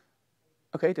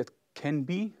 Okay, that can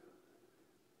be.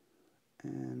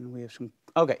 And we have some,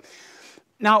 okay.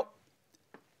 Now,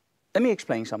 let me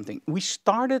explain something. We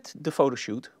started the photo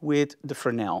shoot with the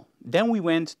Fresnel. Then we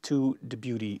went to the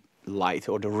beauty light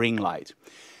or the Ringlight.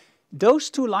 Those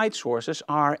two light sources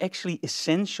are actually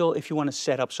essential if you want to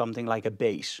set up something like a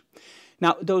base.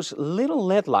 Now, those little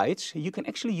LED lights you can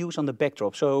actually use on the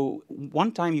backdrop. So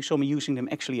one time you saw me using them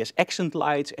actually as accent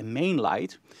lights and main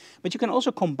light, but you can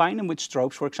also combine them with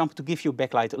strobes, for example, to give your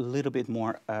backlight a little bit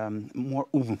more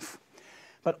oomph.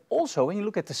 But also, when you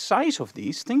look at the size of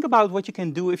these, think about what you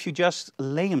can do if you just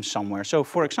lay them somewhere. So,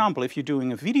 for example, if you're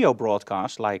doing a video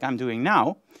broadcast like I'm doing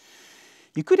now,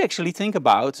 you could actually think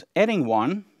about adding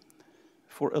one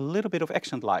for a little bit of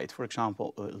accent light, for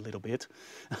example, a little bit.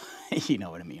 You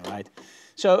know what I mean, right?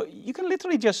 So you can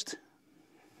literally just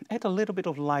add a little bit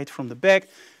of light from the back.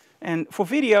 And for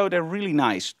video, they're really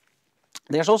nice.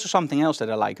 There's also something else that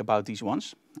I like about these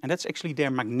ones, and that's actually they're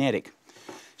magnetic.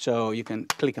 So you can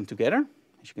click them together.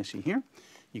 As you can see here,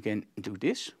 you can do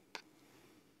this.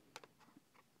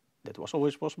 That was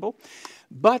always possible.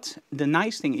 But the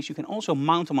nice thing is you can also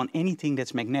mount them on anything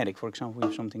that's magnetic. For example, we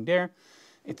have something there.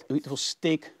 It will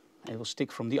stick. It will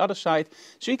stick from the other side.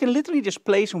 So you can literally just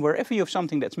place them wherever you have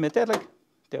something that's metallic.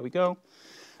 There we go.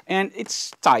 And it's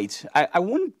tight. I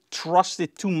wouldn't trust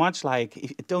it too much. Like,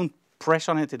 if you don't press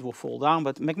on it, it will fall down.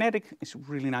 But magnetic is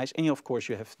really nice. And of course,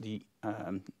 you have the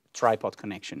tripod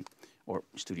connection or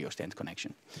studio stand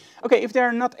connection. Okay, if there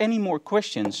are not any more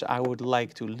questions, I would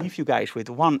like to leave you guys with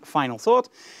one final thought.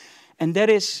 And that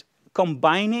is,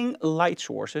 combining light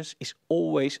sources is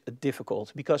always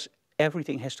difficult because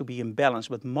everything has to be in balance.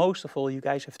 But most of all, you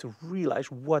guys have to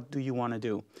realize, what do you want to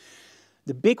do?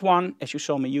 The big one, as you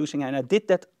saw me using, and I did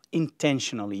that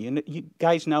intentionally. You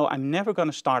guys know I'm never going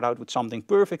to start out with something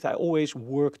perfect. I always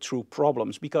work through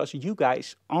problems because you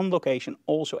guys on location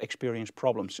also experience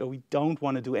problems. So we don't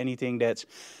want to do anything that's,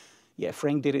 yeah,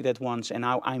 Frank did it at once and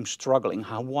now I'm struggling.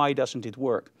 Why doesn't it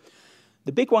work?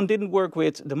 The big one didn't work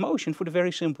with the motion for the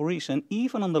very simple reason,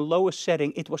 even on the lowest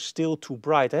setting, it was still too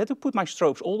bright. I had to put my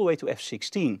strobes all the way to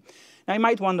f16. Now you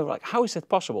might wonder, like, how is that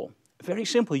possible? Very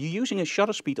simple, you're using a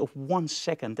shutter speed of 1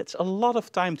 second. That's a lot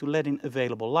of time to let in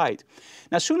available light.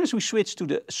 Now, as soon as we switched to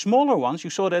the smaller ones, you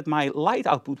saw that my light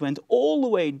output went all the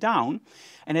way down.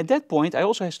 And at that point, I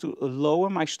also have to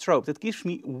lower my strobe. That gives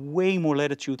me way more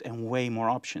latitude and way more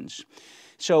options.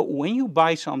 So when you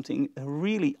buy something,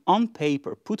 really on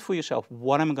paper, put for yourself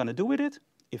what I'm going to do with it.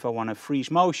 if I want to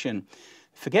freeze motion,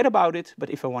 forget about it. But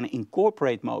if I want to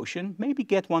incorporate motion, maybe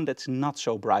get one that's not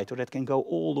so bright or that can go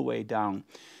all the way down.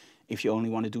 If you only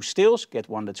want to do stills, get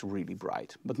one that's really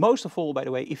bright. But most of all, by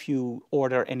the way, if you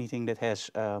order anything that has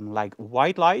like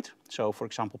white light, so for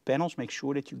example panels, make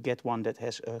sure that you get one that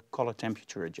has a color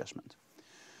temperature adjustment.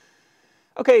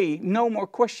 Okay, no more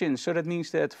questions. So that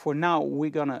means that for now we're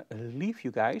gonna leave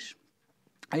you guys.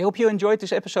 I hope you enjoyed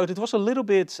this episode. It was a little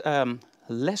bit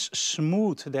less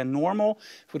smooth than normal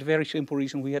for the very simple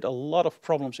reason we had a lot of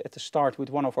problems at the start with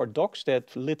one of our dogs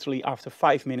that literally after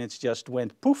 5 minutes just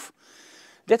went poof.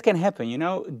 That can happen, you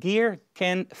know, gear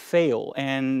can fail,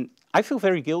 and I feel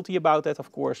very guilty about that,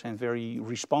 of course, and very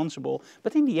responsible,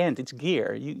 but in the end it's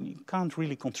gear. You can't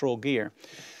really control gear.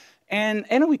 And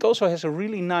Emmeloord also has a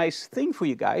really nice thing for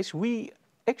you guys. We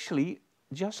actually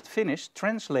just finished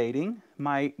translating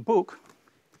my book,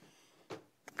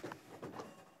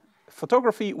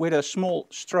 Photography with a Small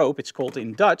Strobe, it's called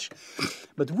in Dutch,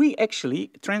 but we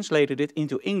actually translated it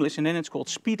into English, and then it's called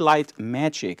Speedlight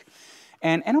Magic.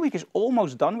 And Emmeloord is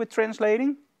almost done with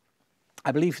translating.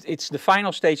 I believe it's the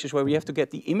final stages where we have to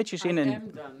get the images in,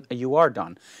 and you are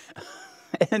done.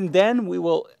 And then we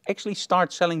will actually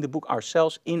start selling the book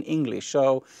ourselves in English.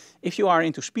 So if you are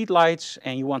into speedlights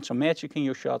and you want some magic in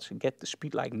your shots, get the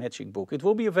Speedlight Magic book. It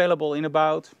will be available in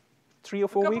about 3 or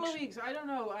 4 weeks. A couple of weeks, I don't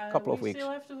know. Couple of we weeks.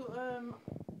 still have to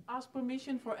ask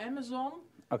permission for Amazon.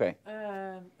 Okay.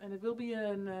 And it will be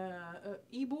an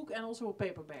e-book and also a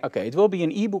paperback. Okay, it will be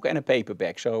an e-book and a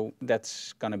paperback, so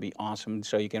that's gonna be awesome.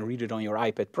 So you can read it on your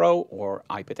iPad Pro or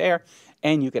iPad Air,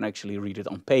 and you can actually read it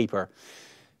on paper.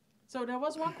 So there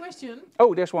was one question.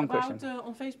 Oh, there's one question.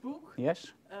 On Facebook.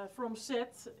 Yes. From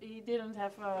Seth, he didn't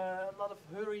have a lot of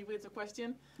hurry with the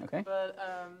question. Okay. But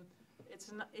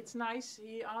it's nice.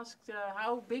 He asked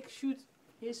how big should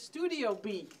his studio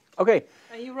be? Okay.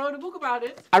 And you wrote a book about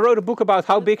it. I wrote a book about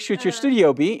how big should your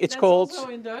studio be. It's called. Also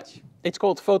in Dutch. It's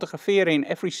called Fotograferen in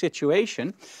Every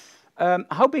Situation.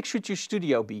 How big should your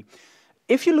studio be?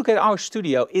 If you look at our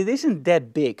studio, it isn't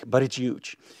that big, but it's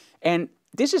huge. And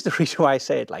this is the reason why I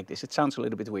say it like this. It sounds a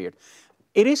little bit weird.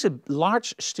 It is a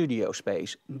large studio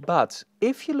space, but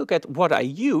if you look at what I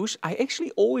use, I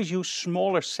actually always use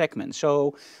smaller segments.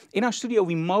 So in our studio,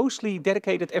 we mostly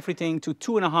dedicated everything to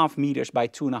 2.5 meters by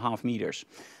 2.5 meters.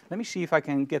 Let me see if I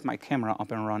can get my camera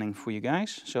up and running for you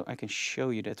guys, so I can show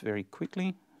you that very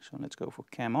quickly. So let's go for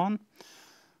cam on.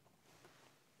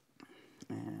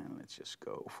 And let's just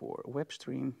go for web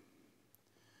stream.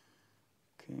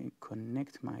 Okay,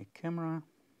 connect my camera.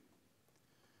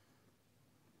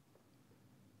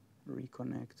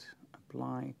 Reconnect,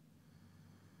 apply.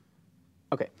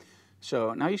 Okay,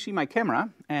 so now you see my camera,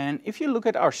 and if you look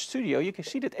at our studio, you can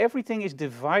see that everything is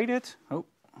divided. Oh,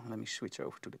 let me switch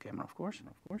over to the camera, of course.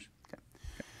 Okay.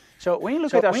 So when you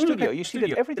look at our studio, you see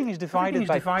that everything is divided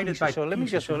by pieces. So let me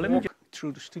just walk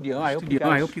through the studio. I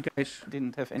hope you guys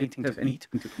didn't have anything to eat,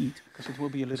 because it will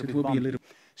be a little bit bumpy.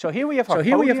 So here we have our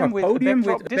podium with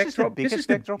the backdrop. This is the biggest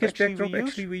backdrop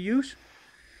actually we use.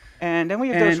 And then we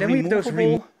have those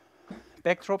removable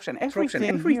backdrops, and everything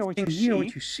here what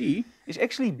you see is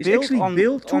actually built on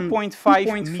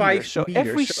 2.5 meters. So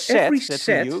every set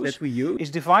that we use is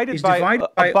divided by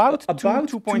about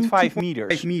 2.5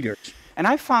 meters. And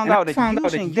I found out that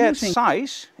using that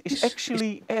size is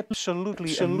actually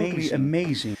absolutely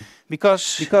amazing.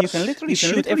 Because you can literally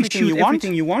shoot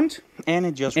everything you want, and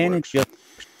it just works.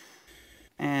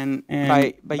 And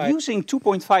by using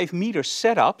 2.5 meter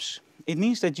setups, it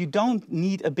means that you don't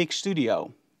need a big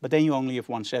studio, but then you only have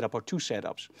one setup or two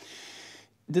setups.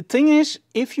 The thing is,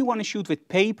 if you want to shoot with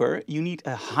paper, you need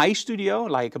a high studio,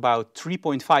 like about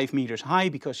 3.5 meters high,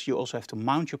 because you also have to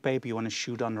mount your paper. You want to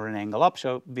shoot under an angle up.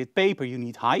 So with paper, you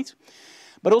need height,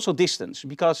 but also distance,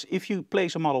 because if you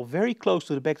place a model very close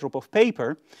to the backdrop of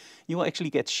paper, you will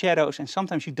actually get shadows, and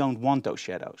sometimes you don't want those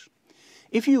shadows.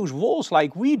 If you use walls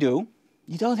like we do,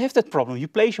 you don't have that problem. You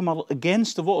place your model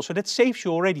against the wall, so that saves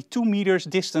you already 2 meters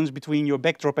distance between your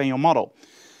backdrop and your model.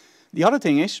 The other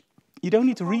thing is, you don't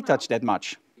need to retouch that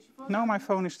much. No, my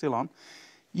phone is still on.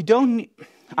 You don't need...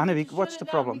 Annemiek, what's the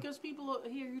problem? Because people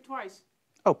hear you twice.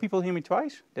 Oh, people hear me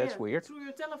twice? That's weird. Through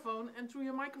your telephone and through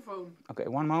your microphone. Okay,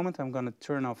 one moment. I'm going to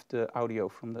turn off the audio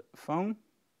from the phone.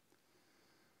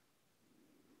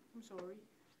 I'm sorry.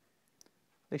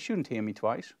 They shouldn't hear me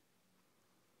twice.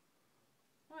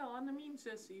 Well, Annemiek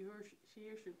says she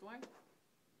hears you twice.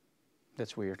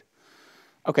 That's weird.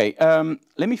 Okay,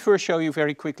 let me first show you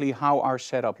very quickly how our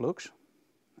setup looks.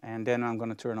 And then I'm going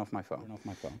to turn off my phone.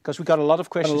 Because we got a lot of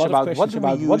questions about what do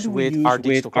we use with our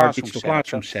digital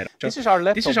classroom setup. This is our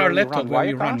laptop where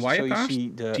we run Wirecast. So you see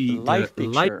the live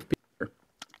picture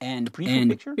And the preview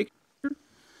picture.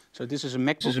 So this is a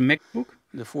MacBook.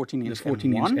 The 14-inch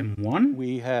M1.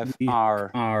 We have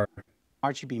our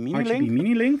RGB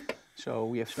mini link. So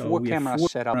we have four cameras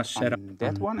set up on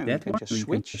that one, and we can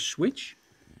just switch.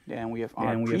 Then we have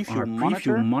our preview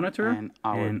monitor and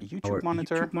our YouTube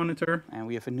monitor. And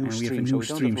we have a new stream, so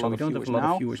we don't have a lot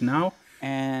of viewers now.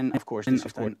 And of course,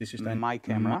 this is then my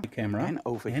camera. And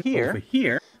over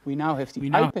here, we now have the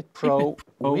iPad Pro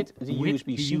with the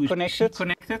USB-C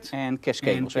connected and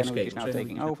Cascade. So Emmeloord is now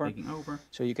taking over.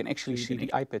 So you can actually see the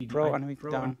iPad Pro. And we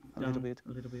down a little bit.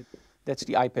 That's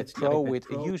the iPad Pro with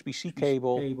a USB-C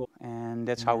cable, and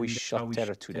that's how we shot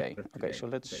Tether today. Okay, so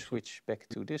let's switch back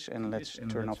to this and let's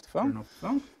turn off the phone.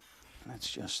 Let's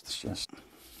just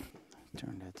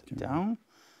turn that down.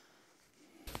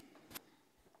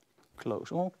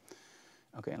 Close all.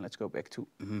 Okay, and let's go back to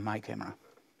my camera.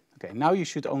 Okay, now you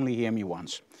should only hear me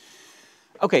once.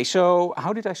 Okay, so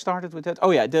how did I start it with that?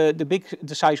 Oh yeah,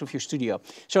 the size of your studio.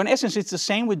 So in essence, it's the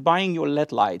same with buying your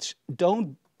LED lights.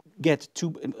 Don't get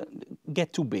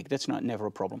too big. That's never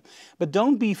a problem. But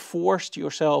don't be forced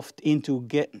yourself into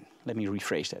let me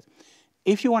rephrase that.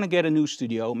 If you want to get a new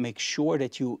studio, make sure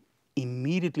that you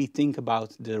immediately think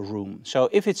about the room. So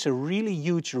if it's a really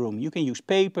huge room, you can use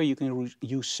paper, you can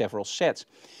use several sets.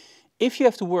 If you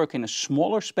have to work in a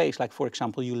smaller space, like for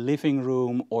example your living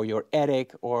room or your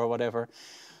attic or whatever,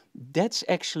 that's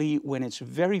actually when it's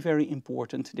very, very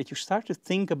important that you start to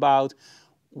think about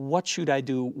what should I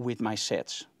do with my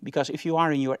sets? Because if you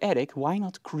are in your attic, why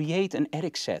not create an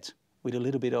attic set with a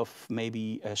little bit of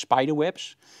maybe spider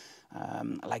webs,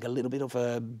 like a little bit of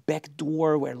a back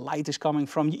door where light is coming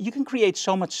from. You can create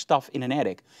so much stuff in an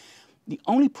attic. The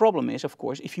only problem is, of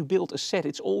course, if you build a set,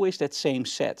 it's always that same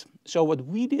set. So what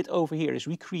we did over here is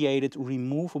we created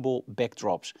removable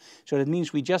backdrops. So that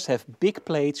means we just have big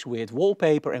plates with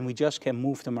wallpaper and we just can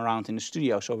move them around in the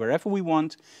studio. So wherever we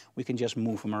want, we can just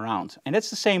move them around. And that's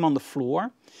the same on the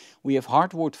floor. We have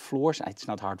hardwood floors. It's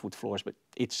not hardwood floors, but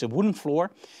it's a wooden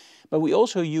floor. But we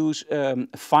also use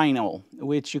vinyl,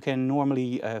 which you can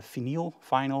normally,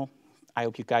 vinyl. I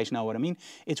hope you guys know what I mean.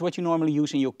 It's what you normally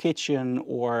use in your kitchen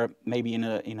or maybe in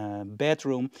a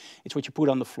bedroom. It's what you put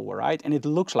on the floor, right? And it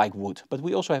looks like wood. But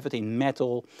we also have it in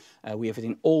metal. We have it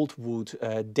in old wood,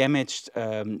 damaged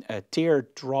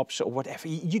teardrops or whatever.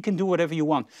 You can do whatever you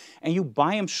want. And you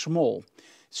buy them small.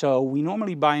 So we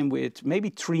normally buy them with maybe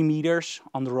 3 meters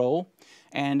on the roll.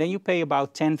 And then you pay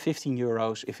about 10, 15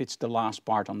 euros if it's the last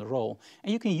part on the roll.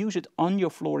 And you can use it on your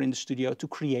floor in the studio to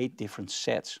create different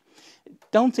sets.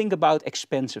 Don't think about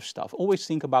expensive stuff. Always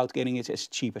think about getting it as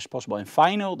cheap as possible. And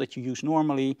vinyl that you use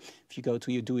normally, if you go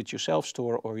to your do-it-yourself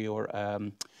store or your, how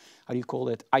do you call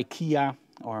it, IKEA,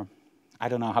 or I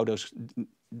don't know how those,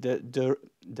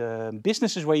 the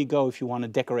businesses where you go if you want to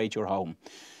decorate your home.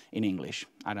 In English,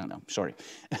 I don't know, sorry.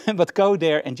 But go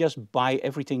there and just buy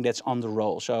everything that's on the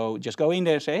roll. So just go in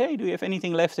there and say, hey, do you have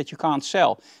anything left that you can't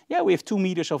sell? Yeah, we have 2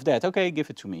 meters of that. Okay, give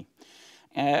it to me.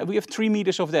 We have 3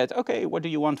 meters of that. Okay, what do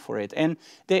you want for it? And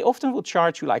they often will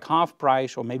charge you like half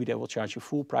price, or maybe they will charge you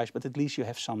full price, but at least you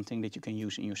have something that you can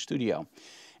use in your studio.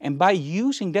 And by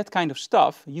using that kind of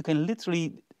stuff, you can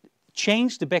literally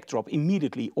change the backdrop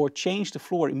immediately or change the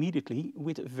floor immediately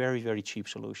with a very, very cheap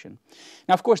solution.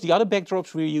 Now, of course, the other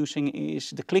backdrops we're using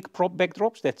is the click prop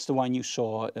backdrops. That's the one you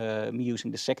saw me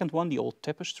using, the second one, the old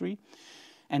tapestry.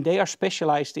 And they are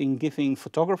specialized in giving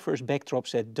photographers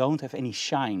backdrops that don't have any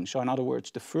shine. So in other words,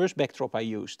 the first backdrop I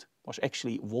used was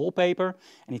actually wallpaper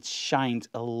and it shined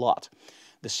a lot.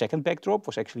 The second backdrop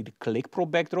was actually the click prop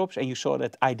backdrops and you saw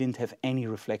that I didn't have any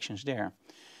reflections there.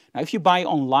 Now, if you buy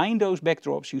online those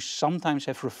backdrops, you sometimes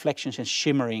have reflections and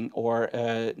shimmering or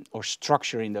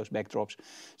structure in those backdrops.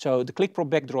 So the click prop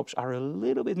backdrops are a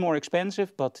little bit more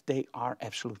expensive, but they are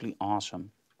absolutely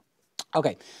awesome.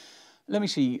 Okay, let me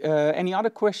see. Any other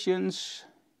questions?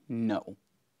 No.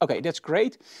 Okay, that's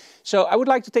great. So I would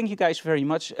like to thank you guys very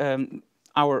much.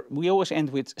 We always end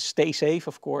with stay safe,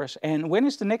 of course. And when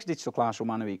is the next digital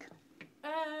classroom, Annewiek?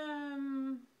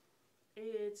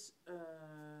 It's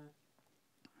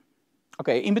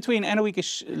Okay, in between, Annewiek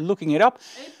is looking it up.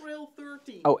 April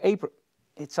 13th. Oh, April.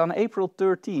 It's on April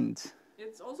 13th.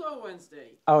 It's also a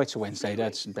Wednesday. Oh, it's a Wednesday.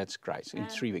 That's great. In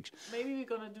 3 weeks. Maybe we're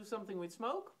gonna do something with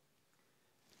smoke.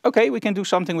 Okay, we can do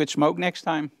something with smoke next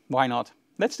time. Why not?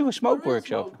 Let's do a smoke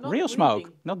workshop. Smoke, real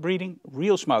smoke, not breathing.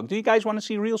 Real smoke. Do you guys want to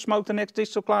see real smoke the next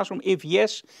digital classroom? If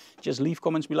yes, just leave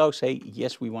comments below. Say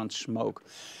yes, we want smoke.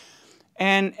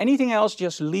 And anything else,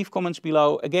 just leave comments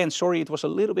below. Again, sorry, it was a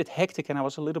little bit hectic and I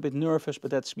was a little bit nervous,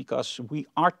 but that's because we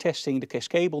are testing the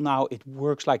Cascable now. It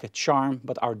works like a charm,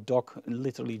 but our dock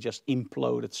literally just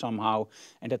imploded somehow,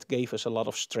 and that gave us a lot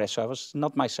of stress. So I was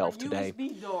not myself today.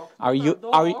 USB dock.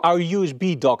 Our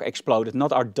USB dock exploded,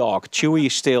 not our dog. Chewy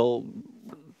is still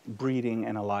breathing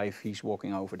and alive. He's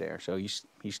walking over there, so he's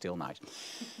still nice.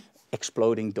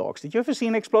 Exploding dogs. Did you ever see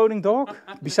an exploding dog?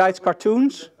 Besides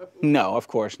cartoons? No, of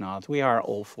course not. We are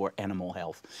all for animal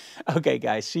health. Okay,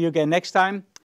 guys, see you again next time.